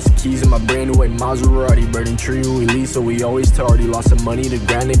 Lots of keys in my brand new white Maserati. Burning tree when we leave, so we always tardy. Lots of money to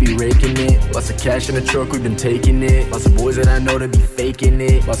grind, they be raking it. Lots of cash in the truck, we been taking it. Lots of boys that I know that be faking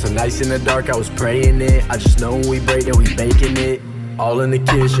it. Lots of nights in the dark, I was praying it. I just know when we break that we baking it. All in the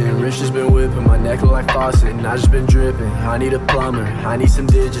kitchen, Rich has been whipping. My neck look like faucet and I just been dripping. I need a plumber, I need some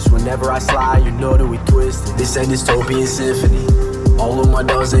digits. Whenever I slide, you know that we twisted. This ain't dystopian symphony. All of my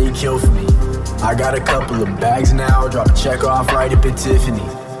dogs ain't killed for me. I got a couple of bags now, drop a check off right up at Tiffany.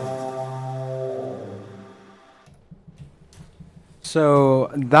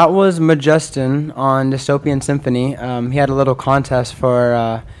 So that was Majestin on Dystopian Symphony. He had a little contest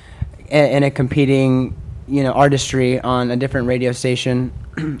for in a competing, artistry on a different radio station.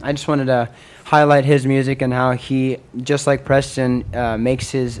 I just wanted to highlight his music and how he, just like Preston,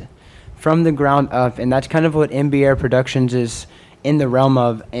 makes his from the ground up, and that's kind of what MBR Productions is in the realm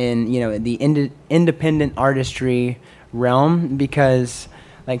of, in the independent artistry realm, because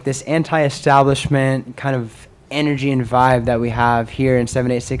like this anti-establishment kind of energy and vibe that we have here in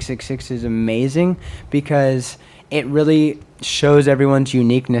 78666 is amazing, because it really shows everyone's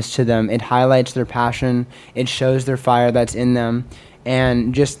uniqueness to them. It highlights their passion. It shows their fire that's in them,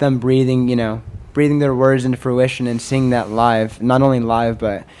 and just them breathing their words into fruition and sing that live, not only live,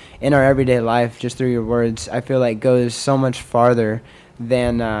 but in our everyday life, just through your words, I feel like goes so much farther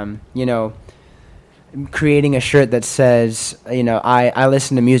than, creating a shirt that says, I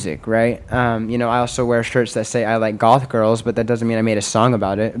listen to music, right? I also wear shirts that say I like goth girls, but that doesn't mean I made a song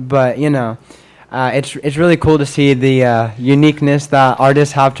about it. But, it's really cool to see the uniqueness that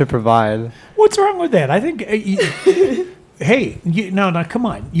artists have to provide. What's wrong with that? I think, hey, no, come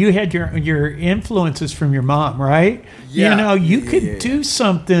on. You had your influences from your mom, right? Yeah. You could do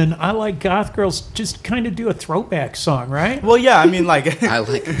something. I like goth girls. Just kind of do a throwback song, right? Well, yeah. I mean, like I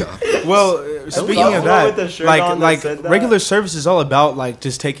like goth. Well, speaking of that, regular service is all about like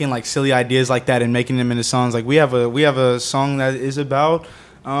just taking like silly ideas like that and making them into songs. Like we have a song that is about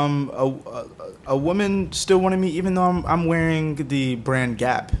a woman still wanted me even though I'm wearing the brand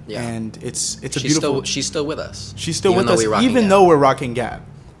Gap, and it's a beautiful. She's still with us. She's still with us even though we're rocking Gap.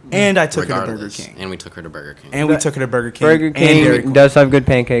 And I took her to Burger King. And we took her to Burger King. Burger King does have good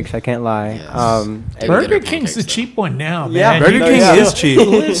pancakes, I can't lie. Yes. Burger King's the cheap one now, man. Yeah, Burger King is cheap.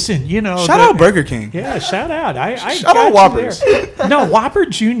 Listen, shout out Burger King. Yeah, shout out. I shout out Whoppers. No, Whopper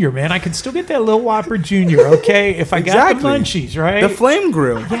Jr., man. I can still get that little Whopper Jr., okay? If I got the munchies, right? The Flame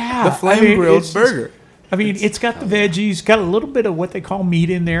Grill. Yeah. The Flame Grilled burger. It's got the veggies, got a little bit of what they call meat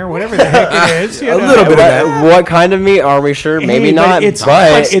in there, whatever the heck it is. A little bit of that. What kind of meat are we sure? Maybe not, but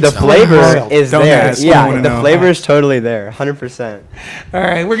the flavor is there. Yeah, the flavor is totally there, 100%. All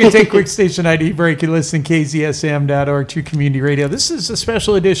right, we're going to take a quick station ID break. You're listening to KZSM.org, True Community Radio. This is a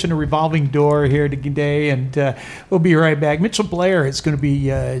special edition of Revolving Door here today, and we'll be right back. Mitchell Blair is going to be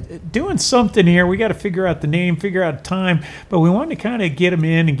doing something here. We got to figure out the name, figure out time, but we wanted to kind of get him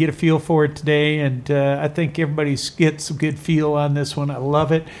in and get a feel for it today, and I think everybody's get some good feel on this one. I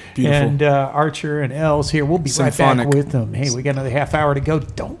love it. Beautiful. And Archxr and Els here. We'll be right back with them. Hey, we got another half hour to go.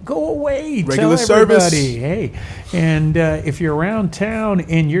 Don't go away. Regular Tell everybody. service. Hey, and if you're around town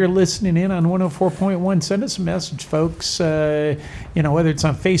and you're listening in on 104.1, send us a message, folks. Whether it's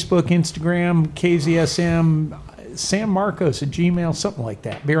on Facebook, Instagram, KZSM, San Marcos at Gmail, something like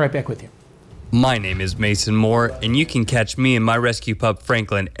that. Be right back with you. My name is Mason Moore, and you can catch me and my rescue pup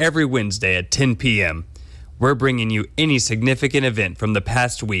Franklin every Wednesday at 10 p.m. We're bringing you any significant event from the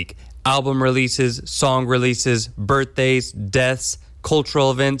past week: album releases, song releases, birthdays, deaths,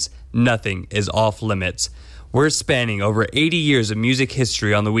 cultural events. Nothing is off limits. We're spanning over 80 years of music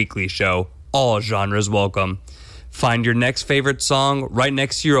history on The Weekly Show. All genres welcome. Find your next favorite song right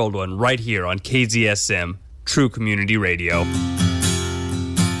next to your old one right here on KZSM, True Community Radio.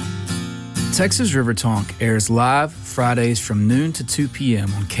 Texas River Tonk airs live Fridays from noon to 2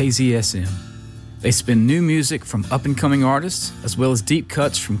 p.m. on KZSM. They spin new music from up-and-coming artists, as well as deep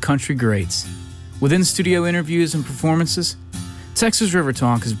cuts from country greats. With in-studio interviews and performances, Texas River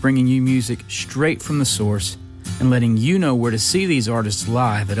Tonk is bringing you music straight from the source and letting you know where to see these artists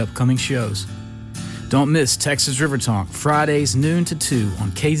live at upcoming shows. Don't miss Texas River Tonk, Fridays noon to 2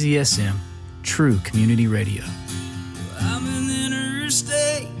 on KZSM, True Community Radio. I'm an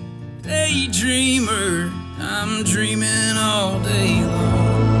interstate daydreamer. I'm dreaming all day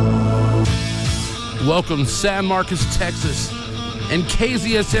long. Welcome San Marcos, Texas, and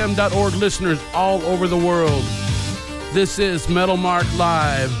KZSM.org listeners all over the world. This is Metal Mark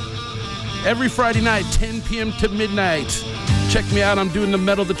Live. Every Friday night, 10 p.m. to midnight. Check me out. I'm doing the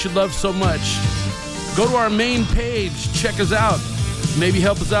metal that you love so much. Go to our main page. Check us out. Maybe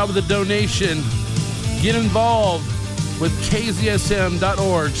help us out with a donation. Get involved with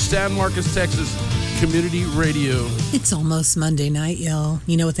KZSM.org, San Marcos, Texas, Community Radio. It's almost Monday night, y'all.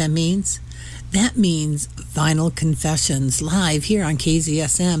 You know what that means? That means Vinyl Confessions, live here on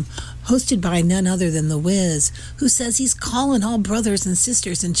KZSM, hosted by none other than The Wiz, who says he's calling all brothers and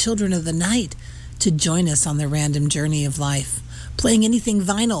sisters and children of the night to join us on the random journey of life. Playing anything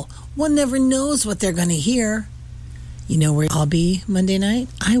vinyl, one never knows what they're going to hear. You know where I'll be Monday night?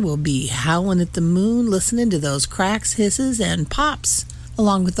 I will be howling at the moon, listening to those cracks, hisses, and pops,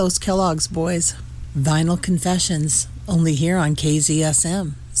 along with those Kellogg's boys. Vinyl Confessions, only here on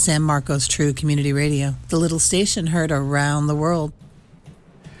KZSM, San Marcos True Community Radio, the little station heard around the world.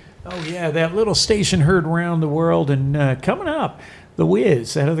 Oh, yeah, that little station heard around the world. And coming up, The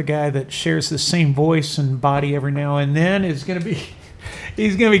Wiz, that other guy that shares the same voice and body every now and then, is going to be...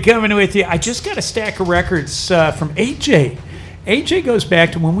 He's going to be coming with you. I just got a stack of records from AJ. AJ goes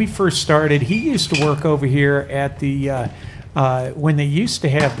back to when we first started. He used to work over here at the... when they used to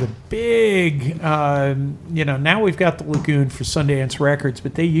have the big, now we've got the Lagoon for Sundance Records,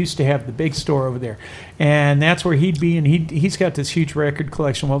 but they used to have the big store over there. And that's where he'd be, and he's got this huge record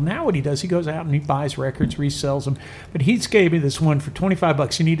collection. Well, now what he does, he goes out and he buys records, resells them. But he gave me this one for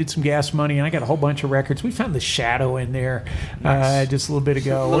 $25. He needed some gas money, and I got a whole bunch of records. We found The Shadow in there just a little bit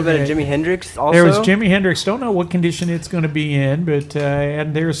ago. A little bit of Jimi Hendrix also? There was Jimi Hendrix. Don't know what condition it's going to be in, but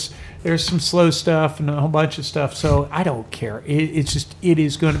and there's some slow stuff and a whole bunch of stuff, so I don't care. It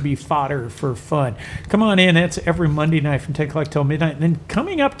is going to be fodder for fun. Come on in. That's every Monday night from 10 o'clock till midnight. And then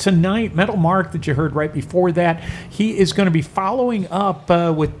coming up tonight, Metal Mark that you heard right before that, he is going to be following up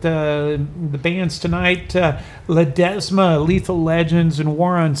with the bands tonight, Ledesma, Lethal Legends, and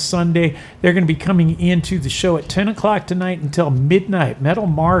War on Sunday. They're going to be coming into the show at 10 o'clock tonight until midnight. Metal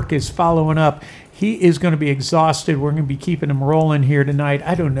Mark is following up. He is going to be exhausted. We're going to be keeping him rolling here tonight.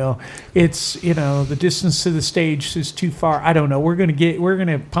 I don't know. It's, the distance to the stage is too far. I don't know. We're going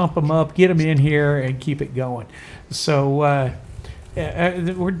to pump him up, get him in here, and keep it going. So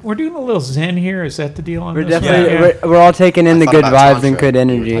we're doing a little zen here. Is that the deal on we're this? Definitely, we're all taking in the good vibes and good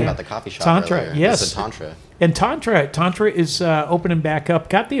energy. We were talking about the coffee shop Tantra, earlier. yes. It's a Tantra. And Tantra is opening back up.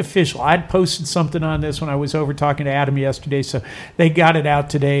 Got the official. I'd posted something on this when I was over talking to Adam yesterday, so they got it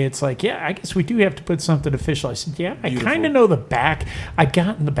out today. It's like, yeah, I guess we do have to put something official. I said, yeah, I kind of know the back. I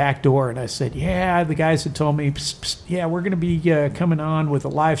got in the back door, and I said, yeah, the guys had told me, psst, psst, yeah, we're going to be coming on with a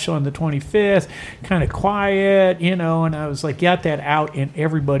live show on the 25th, kind of quiet, and I was like, got that out, and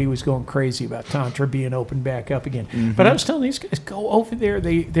everybody was going crazy about Tantra being open back up again. Mm-hmm. But I was telling these guys, go over there.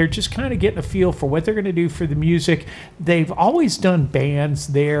 They're just kind of getting a feel for what they're going to do for the music. They've always done bands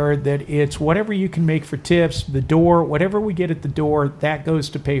there that it's whatever you can make for tips, the door, whatever we get at the door, that goes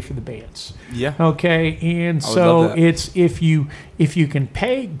to pay for the bands. Yeah. Okay. And so it's if you can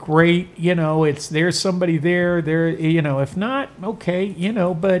pay, great, it's there's somebody there, if not, okay,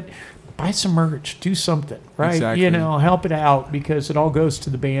 but buy some merch, do something, right? Exactly. Help it out because it all goes to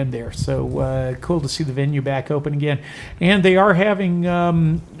the band there. So cool to see the venue back open again. And they are having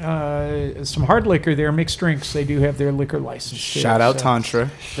some hard liquor there, mixed drinks. They do have their liquor license. Shout out Tantra.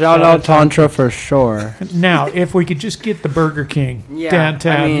 Shout out Tantra for sure. Now, if we could just get the Burger King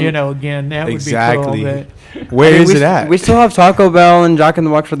downtown, again, that would be cool. Where is it at? We still have Taco Bell and Jock in the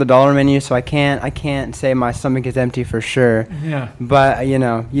Box for the $1 menu, so I can't say my stomach is empty for sure. Yeah. But you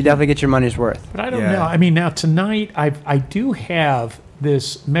definitely get your money's worth. But I don't know. I mean, now tonight I do have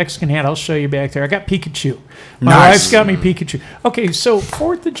this Mexican hat. I'll show you back there. I got Pikachu. My wife's got me Pikachu. Okay, so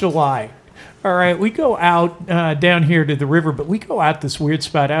 4th of July. All right, we go out down here to the river, but we go out this weird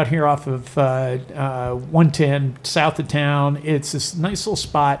spot out here off of 110 south of town. It's this nice little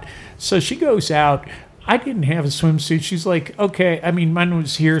spot. So she goes out. I didn't have a swimsuit. She's like, okay. I mean, mine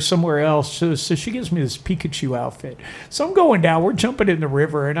was here somewhere else. So she gives me this Pikachu outfit. So I'm going down. We're jumping in the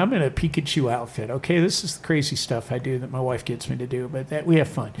river, and I'm in a Pikachu outfit. Okay, this is the crazy stuff I do that my wife gets me to do, but that we have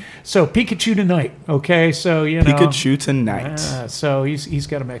fun. So Pikachu tonight. Okay, so you know Pikachu tonight. So he's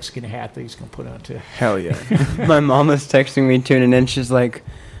got a Mexican hat that he's gonna put on too. Hell yeah. My mom was texting me tuning in. She's like,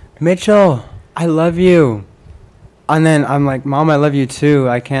 Mitchell, I love you. And then I'm like, Mom, I love you too.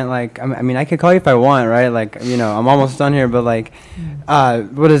 I can't like, I mean, I can call you if I want, right? Like, you know, I'm almost done here, but like,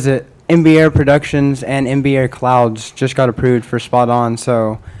 what is it? MBR Productions and MBR Clouds just got approved for Spot On.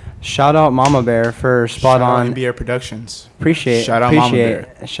 So shout out Mama Bear for Spot On. Shout out MBR Productions. Shout out Mama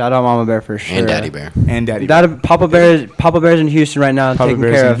Bear. Shout out Mama Bear for sure. And Daddy Bear. And Daddy Bear. Papa Bear's in Houston right now, taking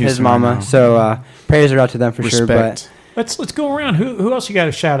care of his mama. Right, so prayers are out to them for sure. But let's go around. Who else you got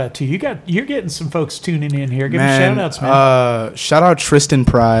a shout out to? You're getting some folks tuning in here. Give me shout outs, man. Shout out Tristan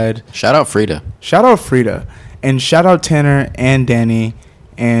Pride. Shout out Frida. And shout out Tanner and Danny.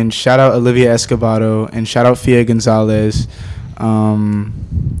 And shout out Olivia Escobedo. And shout out Fia Gonzalez.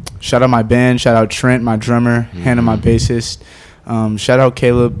 Shout out my band. Shout out Trent, my drummer. Hannah, my bassist. Shout out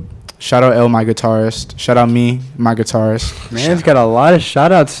Caleb. Shout out El, my guitarist. Shout out me, my guitarist. Man's got a lot of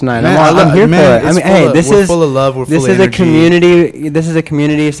shout outs tonight. Man, I'm here for it. I mean, hey, we're full of love. We're full of energy. This is a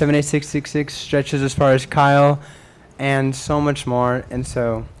community. 78666 stretches as far as Kyle and so much more. And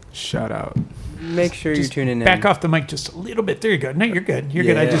so, shout out. Make sure you're tuning in. Back off the mic just a little bit. There you go. No, you're good. You're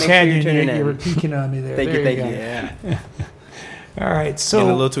good. I just had you. You were peeking on me there. Thank you. Yeah. All right, so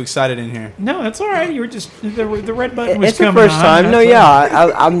getting a little too excited in here. No, that's all right. You were just the red button was it's coming. It's the first time. No,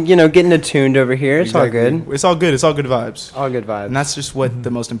 yeah, I'm getting attuned over here. It's exactly. all good. It's all good. It's all good vibes. All good vibes. And that's just what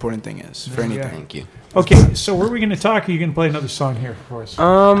the most important thing is for anything. Thank you. Okay, so where are we going to talk? Are you going to play another song here for us?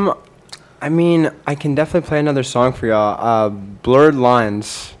 I mean, I can definitely play another song for y'all. Blurred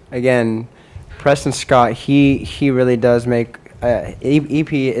Lines. Again, Preston Scott. He really does make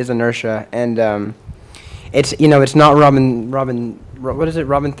EP is Inertia, and it's not Robin what is it,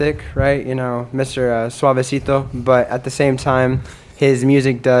 Robin Thicke, right? You know, Mr. Suavecito, but at the same time, his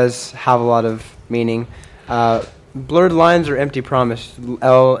music does have a lot of meaning. Blurred Lines or Empty Promise?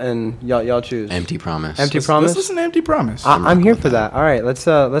 L and y'all choose. Empty Promise. Promise. Let's listen to Empty Promise. I'm here for that. All right, let's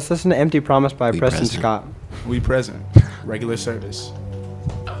listen to Empty Promise by Preston Scott. We present. Regular service.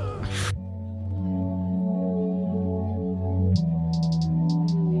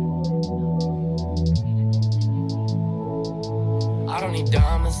 I don't need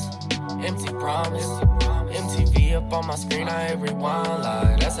diamonds, empty promise. MTV up on my screen, I hit rewind.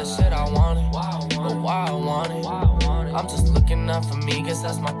 Like, that's the shit I wanted, but why I want it? I'm just looking out for me, guess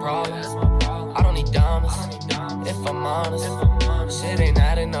that's my problem. I don't need diamonds, if I'm honest. Shit ain't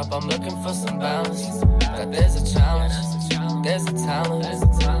adding up, I'm looking for some balance. That there's a challenge, there's a talent.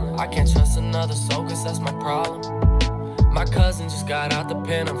 I can't trust another soul, cause that's my problem. My cousin just got out the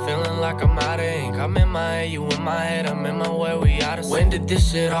pen, I'm feeling like I'm out of ink. I'm in my head, you in my head, I'm in my way, we out of sync. When did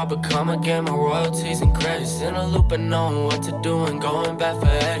this shit all become a game of royalties and credits? In a loop of knowing what to do and going back for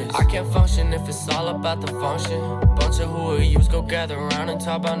edits. I can't function if it's all about the function. Bunch of who we use go gather around and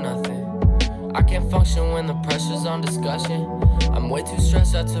talk about nothing. I can't function when the pressure's on discussion. I'm way too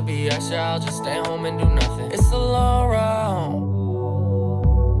stressed out to be extra, I'll just stay home and do nothing. It's a long round,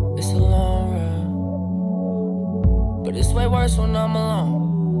 it's a long round, but it's way worse when I'm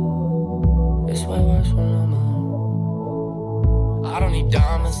alone. It's way worse when I'm alone. I don't need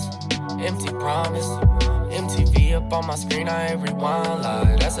diamonds, empty promise. MTV up on my screen, I hit rewind.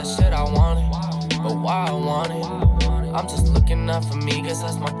 Like, that's the shit I wanted, but why I want it? I'm just looking out for me, guess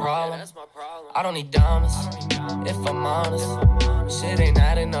that's my problem. I don't need diamonds, if I'm honest. Shit ain't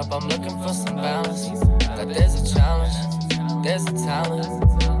adding up, I'm looking for some balance. That there's a challenge, there's a talent.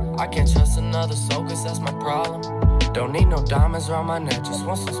 I can't trust another soul, cause that's my problem. Don't need no diamonds around my neck, just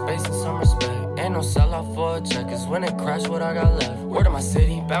want some space and some respect. Ain't no sell-off for a check, cause when it crash, what I got left? Word of my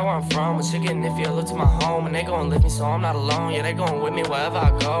city, back where I'm from, but shit getting iffy, I look to my home, and they gon' lift me so I'm not alone. Yeah, they gon' with me wherever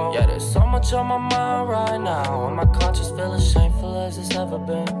I go. Yeah, there's so much on my mind right now, and my conscience feel as shameful as it's ever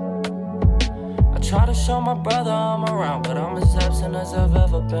been. I try to show my brother I'm around, but I'm as absent as I've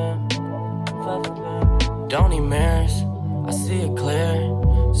ever been. Don't need mirrors, I see it clear.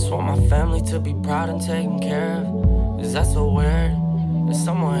 Just want my family to be proud and taken care of. Is that so weird? There's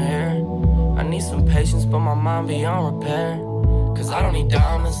someone here. I need some patience, but my mind beyond repair. Cause I don't need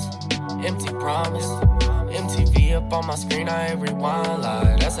diamonds, empty promise. MTV up on my screen, I hit rewind.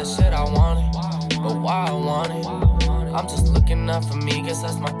 Like, that's the shit I wanted, but why I want it? I'm just looking out for me, guess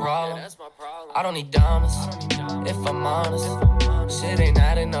that's my problem. I don't need diamonds, if I'm honest. Shit ain't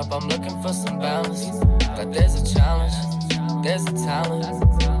adding up, I'm looking for some balance. That there's a challenge, there's a talent.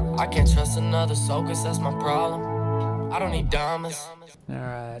 I can't trust another soul, cause that's my problem. I don't need diamonds. All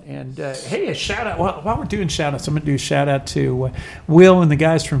right, and hey, a shout out. While we're doing shout outs, I'm going to do a shout out to Will and the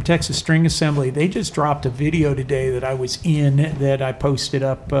guys from Texas String Assembly. They just dropped a video today that I was in that I posted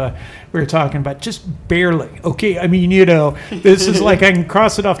up. We were talking about just barely. Okay, I mean, this is like I can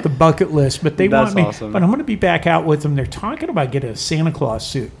cross it off the bucket list, but they want me. Awesome. But I'm going to be back out with them. They're talking about getting a Santa Claus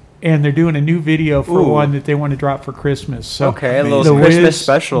suit. And they're doing a new video for one that they want to drop for Christmas. So okay, a little Christmas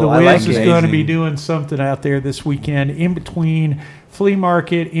special. The I Wiz like is it. going to be doing something out there this weekend in between flea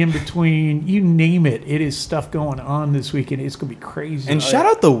market, in between, you name it. It is stuff going on this weekend. It's going to be crazy. And shout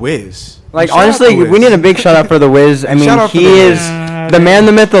out the Wiz. Like, Shout out honestly, the Wiz. we need a big shout out for the Wiz. I mean, he is the man,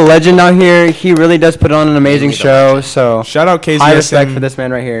 the myth, the legend out here. He really does put on an amazing show. So shout out KZSM. High respect for this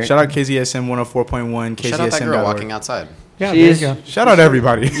man right here. Shout out KZSM 104.1. KZSM. Shout out that girl walking outside. Yeah, there you go. Shout out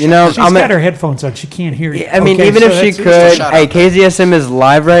everybody. She's got her headphones on. She can't hear you. I mean, Okay, even so if she that's- could, hey, KZSM is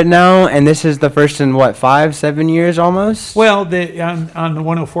live right now, and this is the first in, 5-7 years almost? Well, on the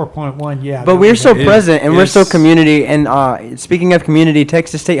 104.1, yeah. But we're so It present, and we're so is- community. And speaking of community,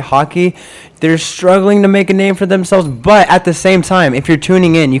 Texas State hockey, they're struggling to make a name for themselves. But at the same time, if you're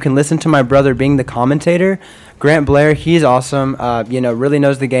tuning in, you can listen to my brother being the commentator. Grant Blair, he's awesome. Really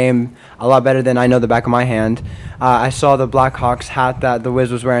knows the game a lot better than I know the back of my hand. I saw the Blackhawks hat that the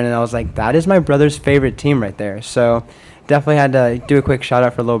Wiz was wearing, and I was like, that is my brother's favorite team right there. So definitely had to do a quick shout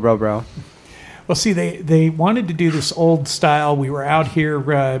out for Lil Bro. Well, see, they wanted to do this old style. We were out here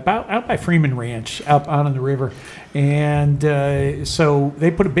out by Freeman Ranch, out on the river, and so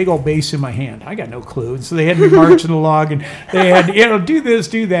they put a big old bass in my hand. I got no clue, and so they had me marching along, and they had do this,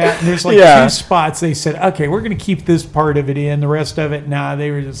 do that, and there's like two spots. They said, okay, we're going to keep this part of it in, the rest of it, nah.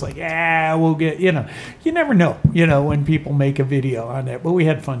 They were just like, we'll get, you never know, when people make a video on that, but we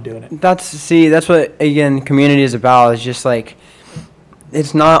had fun doing it. That's what, again, community is about. It's just like,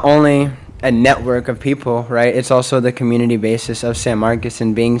 it's not only a network of people, right? It's also the community basis of San Marcos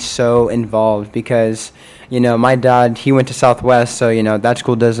and being so involved because, my dad, he went to Southwest, so, that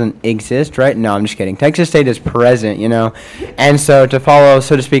school doesn't exist, right? No, I'm just kidding. Texas State is present, and so to follow,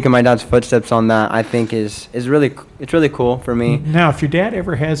 so to speak, in my dad's footsteps on that, I think is really, it's really cool for me. Now, if your dad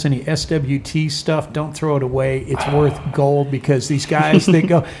ever has any SWT stuff, don't throw it away. It's worth gold because these guys, they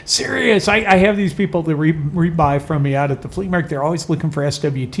go, serious. I have these people that rebuy from me out at the flea market. They're always looking for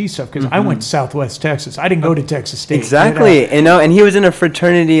SWT stuff because I went to Southwest Texas. I didn't go to Texas State. Exactly. And he was in a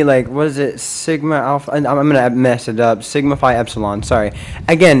fraternity, like, what is it, Sigma Alpha? I'm going to mess it up. Sigma Phi Epsilon. Sorry.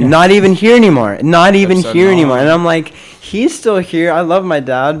 Again, not even here anymore. Not even here anymore. And I'm like, he's still here. I love my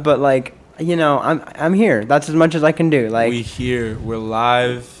dad, but, like, I'm here. That's as much as I can do. Like, We're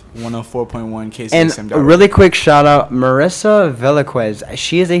live, 104.1 KCSM. And a really quick shout out, Marissa Velaquez.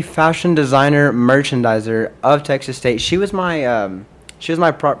 She is a fashion designer, merchandiser of Texas State. She was my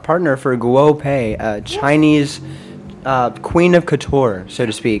partner for Guo Pei, Chinese queen of couture, so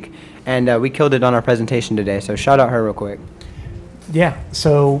to speak. And we killed it on our presentation today. So shout out her real quick. Yeah.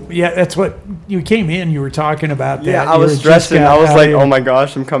 So that's what you came in. You were talking about that. Yeah, I was stressing. I was like, oh my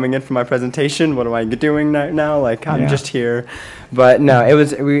gosh, I'm coming in for my presentation. What am I doing now? Like, I'm just here. But no, it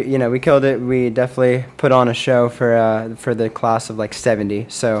was we killed it. We definitely put on a show for the class of like 70.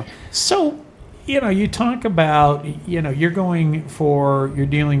 So you talk about you're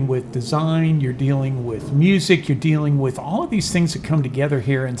dealing with design, you're dealing with music, you're dealing with all of these things that come together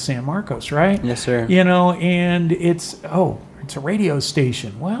here in San Marcos, right? Yes, sir. And it's a radio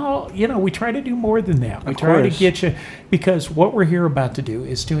station. Well, we try to do more than that. We try to get you, because what we're here about to do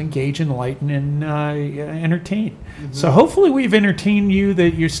is to engage, enlighten, and entertain. Mm-hmm. So hopefully we've entertained you,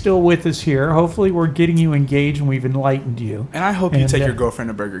 that you're still with us here. Hopefully we're getting you engaged and we've enlightened you. And I hope you take your girlfriend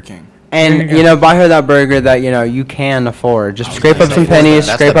to Burger King. And, buy her that burger that, you can afford. Just scrape up some pennies,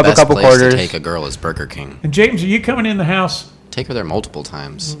 scrape up a couple quarters. To take a girl is Burger King. And James, are you coming in the house? Take her there multiple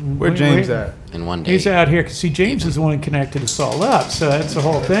times. Where James at? In one day. He's out here. Cause see, James is the one who connected us all up. So that's the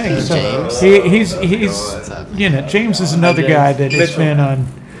whole thing. So James. he's James is another guy that has been on.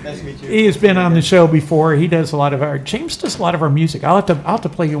 He has been on the show before. He does a lot of James does a lot of our music. I'll have to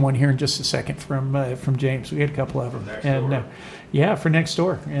play you one here in just a second from James. We had a couple of them. And for next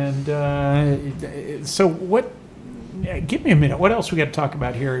door. And so what? Give me a minute. What else we got to talk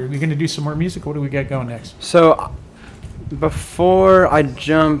about here? Are we going to do some more music? What do we got going next? So, before I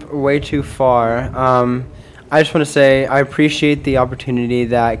jump way too far, I just want to say I appreciate the opportunity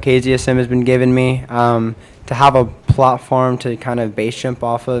that KZSM has been giving me to have a platform to kind of bass jump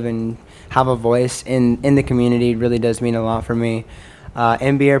off of and have a voice in the community. It really does mean a lot for me.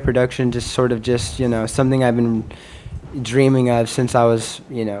 MBR production just something I've been dreaming of since I was,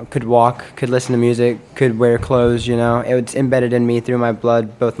 could walk, could listen to music, could wear clothes. It's embedded in me through my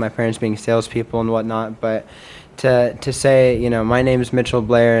blood, both my parents being salespeople and whatnot. But to say, my name is Mitchell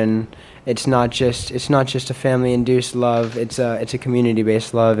Blair, and it's not just a family-induced love. It's a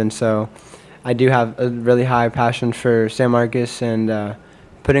community-based love, and so I do have a really high passion for San Marcos and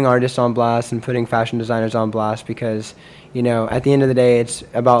putting artists on blast and putting fashion designers on blast because, at the end of the day, it's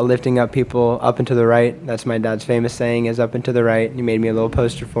about lifting up people up and to the right. That's my dad's famous saying, is up and to the right. He made me a little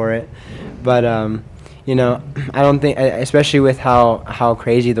poster for it. But, I don't think, especially with how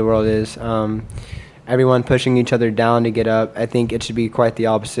crazy the world is, everyone pushing each other down to get up, I think it should be quite the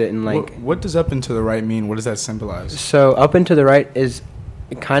opposite. And what does up and to the right mean? What does that symbolize? So up and to the right is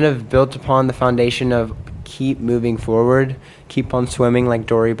kind of built upon the foundation of keep moving forward, keep on swimming, like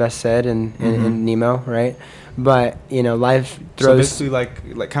Dory best said in Nemo, right? But life throws. So basically,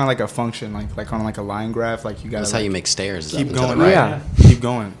 like kind of like a function, like on like a line graph, like you got. That's how you make stairs. Keep up going, to the right. Yeah. Keep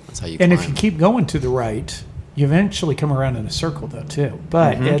going. That's how you. And climb. if you keep going to the right, you eventually come around in a circle, though, too.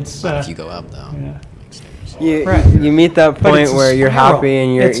 But it's. But if you go up, though. Yeah. You meet that point where you're happy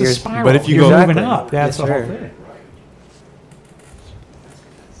and you're. It's a spiral. But if you you're go moving up, that's the whole thing.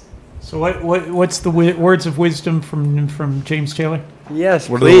 So what's the words of wisdom from James Taylor? Yes,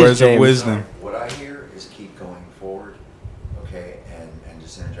 what are the words of wisdom? What I hear is keep going forward, okay, and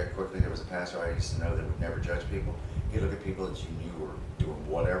just interject quickly. There was a pastor I used to know that would never judge people. He'd look at people that you knew were doing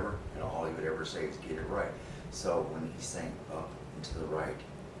whatever, and all he would ever say is get it right. So when he's saying up and to the right,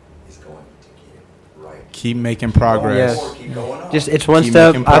 he's going to get it right. Keep making progress. Yes. Keep going up. Just it's one Keep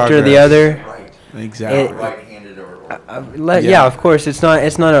step making after the progress. other. Right. Exactly. Right-handed or Yeah, of course. It's not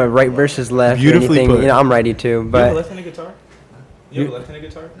a right versus left. Beautifully or anything. put. I'm righty too, but. You have a left-handed guitar? You have a left-handed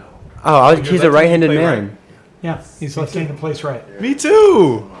guitar? No. Oh, he's a right-handed man. Right? Yeah, he's left-handed plays right. Me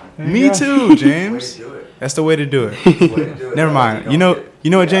too. Me too, James. That's the way to do it. Never mind. You know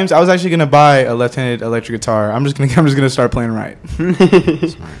what, James? I was actually gonna buy a left-handed electric guitar. I'm just gonna start playing right.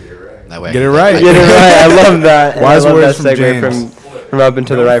 That way. Get it right. Get it right. I love that. Wise I love words that from segue James. from up and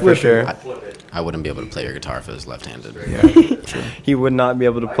to the right for sure. I wouldn't be able to play your guitar if it was left-handed. Yeah, true. He would not be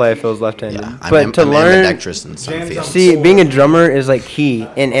able to play if it was left-handed. Yeah, but to I'm learn, ambidextrous in some fields. see, being a drummer is like key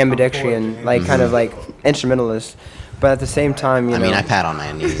in ambidextrian, like kind of like instrumentalist. But at the same time, I mean, I pat on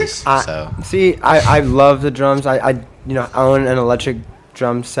my knees. So see, I love the drums. I own an electric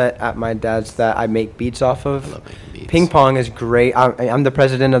drum set at my dad's that I make beats off of. I love making beats. Ping pong is great. I'm the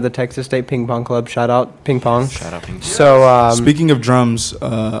president of the Texas State Ping Pong Club. Shout out Ping Pong. Shout out Ping Pong. So speaking of drums,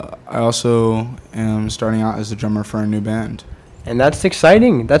 I also am starting out as a drummer for a new band. And that's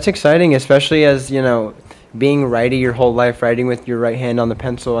exciting. That's exciting, especially as, being righty your whole life, writing with your right hand on the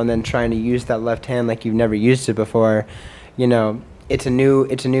pencil and then trying to use that left hand like you've never used it before. It's a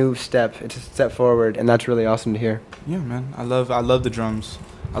new step. It's a step forward, and that's really awesome to hear. Yeah, man. I love the drums.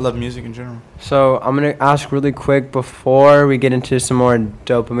 I love music in general. So I'm going to ask really quick before we get into some more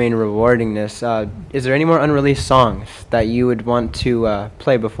dopamine rewardingness. Is there any more unreleased songs that you would want to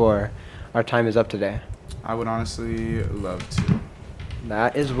play before our time is up today? I would honestly love to.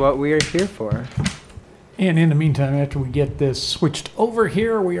 That is what we are here for. And in the meantime, after we get this switched over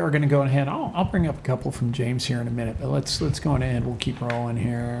here, we are going to go ahead. I'll bring up a couple from James here in a minute, but let's go ahead. We'll keep rolling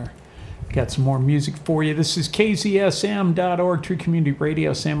here. Got some more music for you. This is KZSM.org, True Community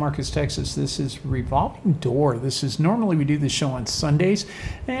Radio, San Marcos, Texas. This is Revolving Door. Normally we do this show on Sundays,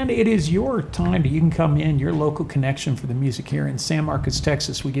 and it is your time. You can come in, your local connection for the music here in San Marcos,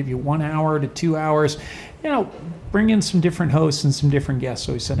 Texas. We give you 1 hour to 2 hours. Bring in some different hosts and some different guests.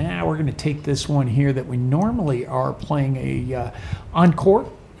 So we said, we're going to take this one here that we normally are playing a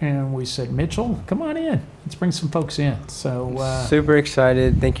encore. And we said, Mitchell, come on in. Let's bring some folks in. So super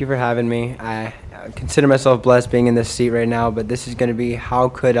excited. Thank you for having me. I consider myself blessed being in this seat right now, but this is going to be How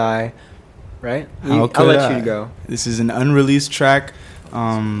Could I, right? I'll let you go. This is an unreleased track.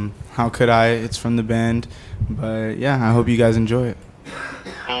 How Could I? It's from the band. But yeah, I hope you guys enjoy it.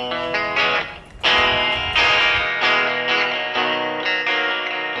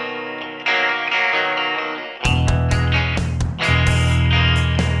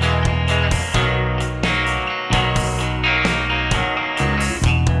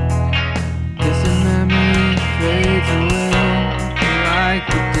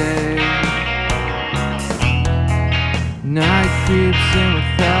 Night creeps in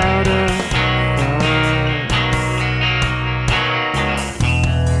without a thought.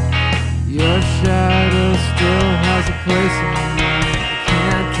 Your shadow still has a place in my mind. I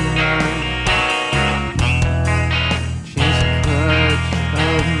can't deny. Just a clutch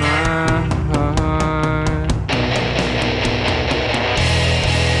of my heart.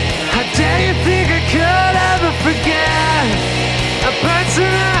 How dare you think I could ever forget?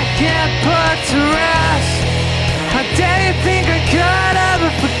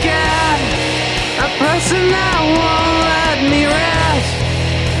 that won't let me rest.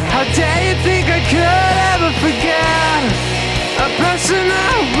 How dare you think I could ever forget a person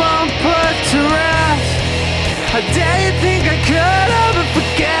I won't put to rest? How dare you think I could ever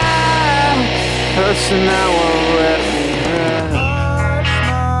forget a person I won't let me rest?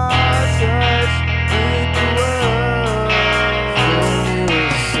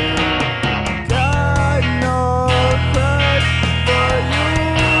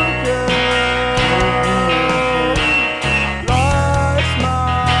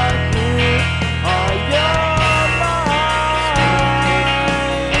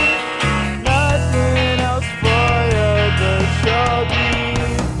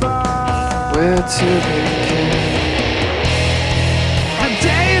 To begin. How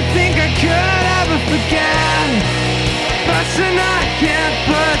dare you think I could ever forget a person I can't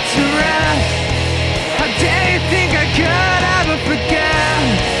put to rest? How dare you think I could ever forget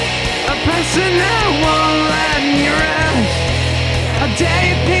a person that won't let me rest? How dare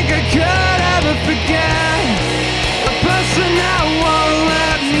you think I could ever forget a person that won't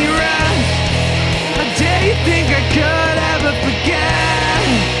let me rest? How dare you think I could ever forget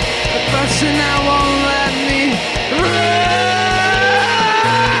a person that won't let me rest?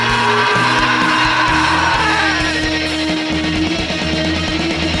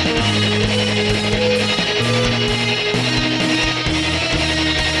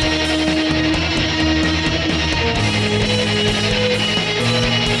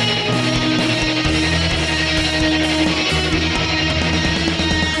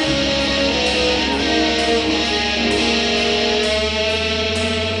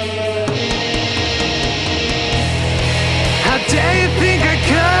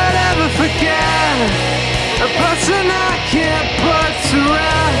 A person I can't put to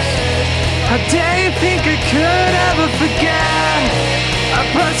rest. How dare you think I could ever forget a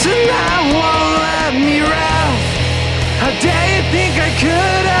person that won't let me rest? How dare you think I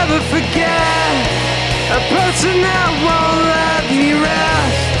could ever forget a person that won't let me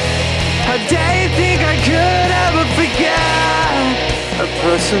rest? How dare you think I could ever forget a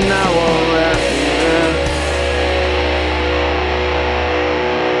person that won't let me rest?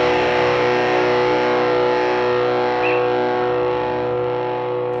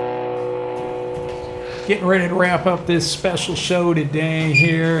 Getting ready to wrap up this special show today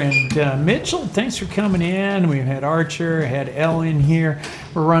here. And Mitchell, thanks for coming in. We've had Archxr, had Ellen here.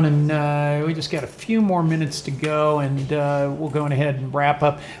 We're running, we just got a few more minutes to go, and we'll go ahead and wrap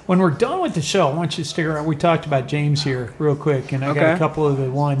up. When we're done with the show, I want you to stick around. We talked about James here real quick, and I got a couple of the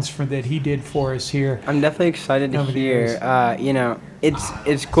ones that he did for us here. I'm definitely excited to hear. You know,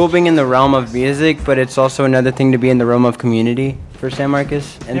 it's cool being in the realm of music, but it's also another thing to be in the realm of community for San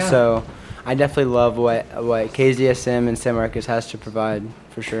Marcos. And so I definitely love what KZSM and San Marcos has to provide,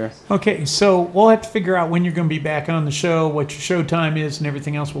 for sure. Okay, so we'll have to figure out when you're going to be back on the show, what your show time is, and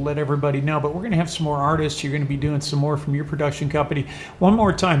everything else. We'll let everybody know. But we're going to have some more artists. You're going to be doing some more from your production company. One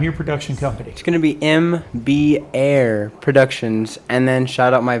more time, your production company. It's going to be MB Air Productions, and then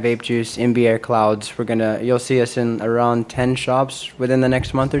shout out my vape juice, MB Air Clouds. You'll see us in around 10 shops within the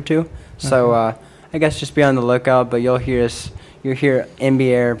next month or two. So I guess just be on the lookout. But you'll hear MB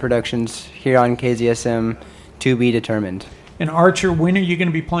Air Productions here on KZSM, to be determined. And Archxr, when are you going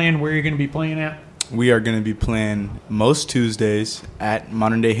to be playing? Where are you going to be playing at? We are going to be playing most Tuesdays at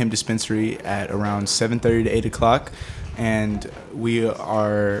Modern Day Hemp Dispensary at around 7:30 to 8 o'clock. And we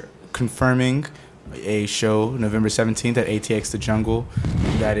are confirming a show November 17th at ATX The Jungle.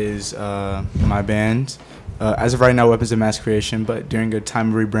 That is my band. As of right now, Weapons of Mass Creation, but during a time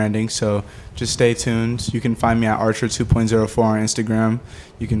of rebranding, so just stay tuned. You can find me at Archxr 2.04 on Instagram.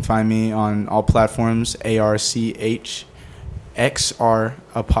 You can find me on all platforms, ARCHXR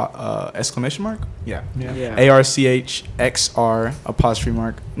exclamation mark? Yeah. ARCHXR apostrophe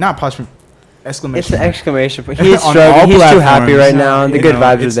mark. Not apostrophe, exclamation It's the mark. exclamation point. He's struggling. He's too happy right now. The good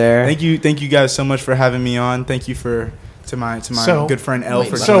vibes are there. Thank you guys so much for having me on. Thank you to my good friend Elle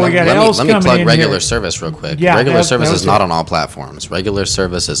for let me plug regular service real quick. Yeah, regular service is not on all platforms. Regular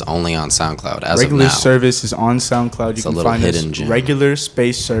service is only on SoundCloud as regular of now. service is on SoundCloud. It's You a can little find hidden us gem. regular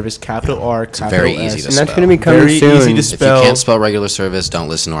space service, capital R, It's capital very S. easy to And spell. that's going to be coming Very soon. easy to spell. If you can't spell regular service, don't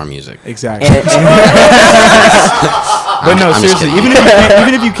listen to our music. Exactly. But no, seriously, even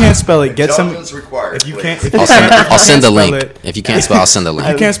if you can't spell it, get some. If you can't, I'll send the link. If you can't spell, I'll send the link.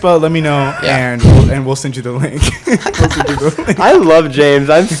 If you can't spell it, let me know, and we'll send you the link. I love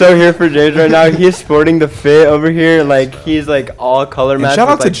James. I'm so here for James right now. He's sporting the fit over here. Like, he's like all color matched. Shout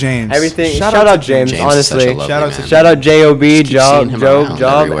out with, to like, James. Everything. Shout Shout out out to James. James is such Honestly. a lovely man. Shout out Job, Just keep seeing him Job, around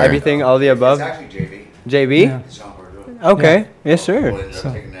Job, everywhere. everything, all the above. It's actually JB. JB. Yeah. Okay. Yes, sir.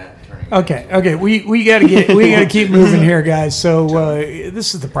 Okay. We gotta keep moving here, guys. So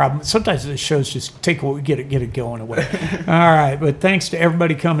this is the problem. Sometimes the shows just take what we get it going away. All right, but thanks to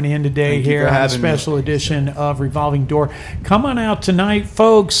everybody coming in today here on a special edition of Revolving Door. Come on out tonight,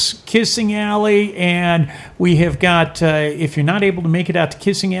 folks. Kissing Alley, and we have got. If you're not able to make it out to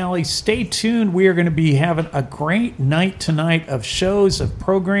Kissing Alley, stay tuned. We are going to be having a great night tonight of shows, of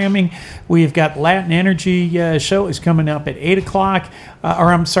programming. We have got Latin Energy show is coming up at 8 o'clock.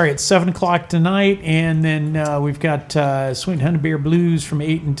 At 7 o'clock tonight, and then we've got Sweet Honey Bear Blues from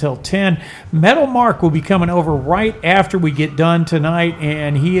 8 until 10. Metal Mark will be coming over right after we get done tonight,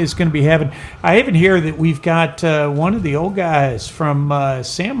 and he is going to be having... I even hear that we've got one of the old guys from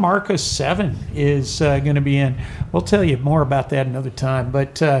San Marcos 7 is going to be in. We'll tell you more about that another time,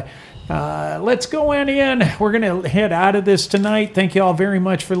 but... let's go on in. We're going to head out of this tonight. Thank you all very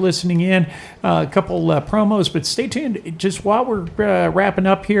much for listening in. A couple promos, but stay tuned. Just while we're wrapping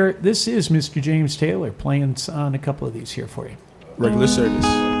up here, this is Mr. James Taylor playing on a couple of these here for you. Regular service.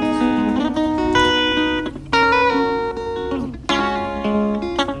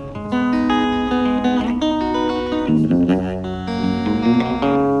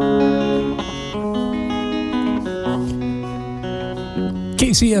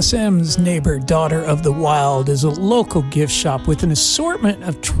 KZSM's Neighbor Daughter of the Wild is a local gift shop with an assortment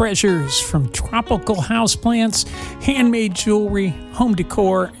of treasures from tropical houseplants, handmade jewelry, home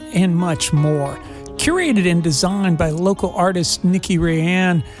decor, and much more. Curated and designed by local artist Nikki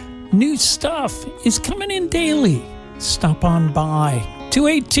Rayanne, new stuff is coming in daily. Stop on by.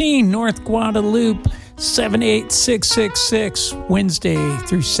 218 North Guadalupe, 78666, Wednesday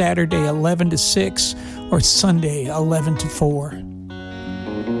through Saturday 11 to 6 or Sunday 11 to 4.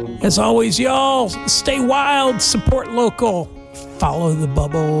 As always, y'all, stay wild, support local, follow the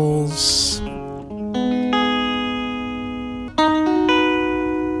bubbles.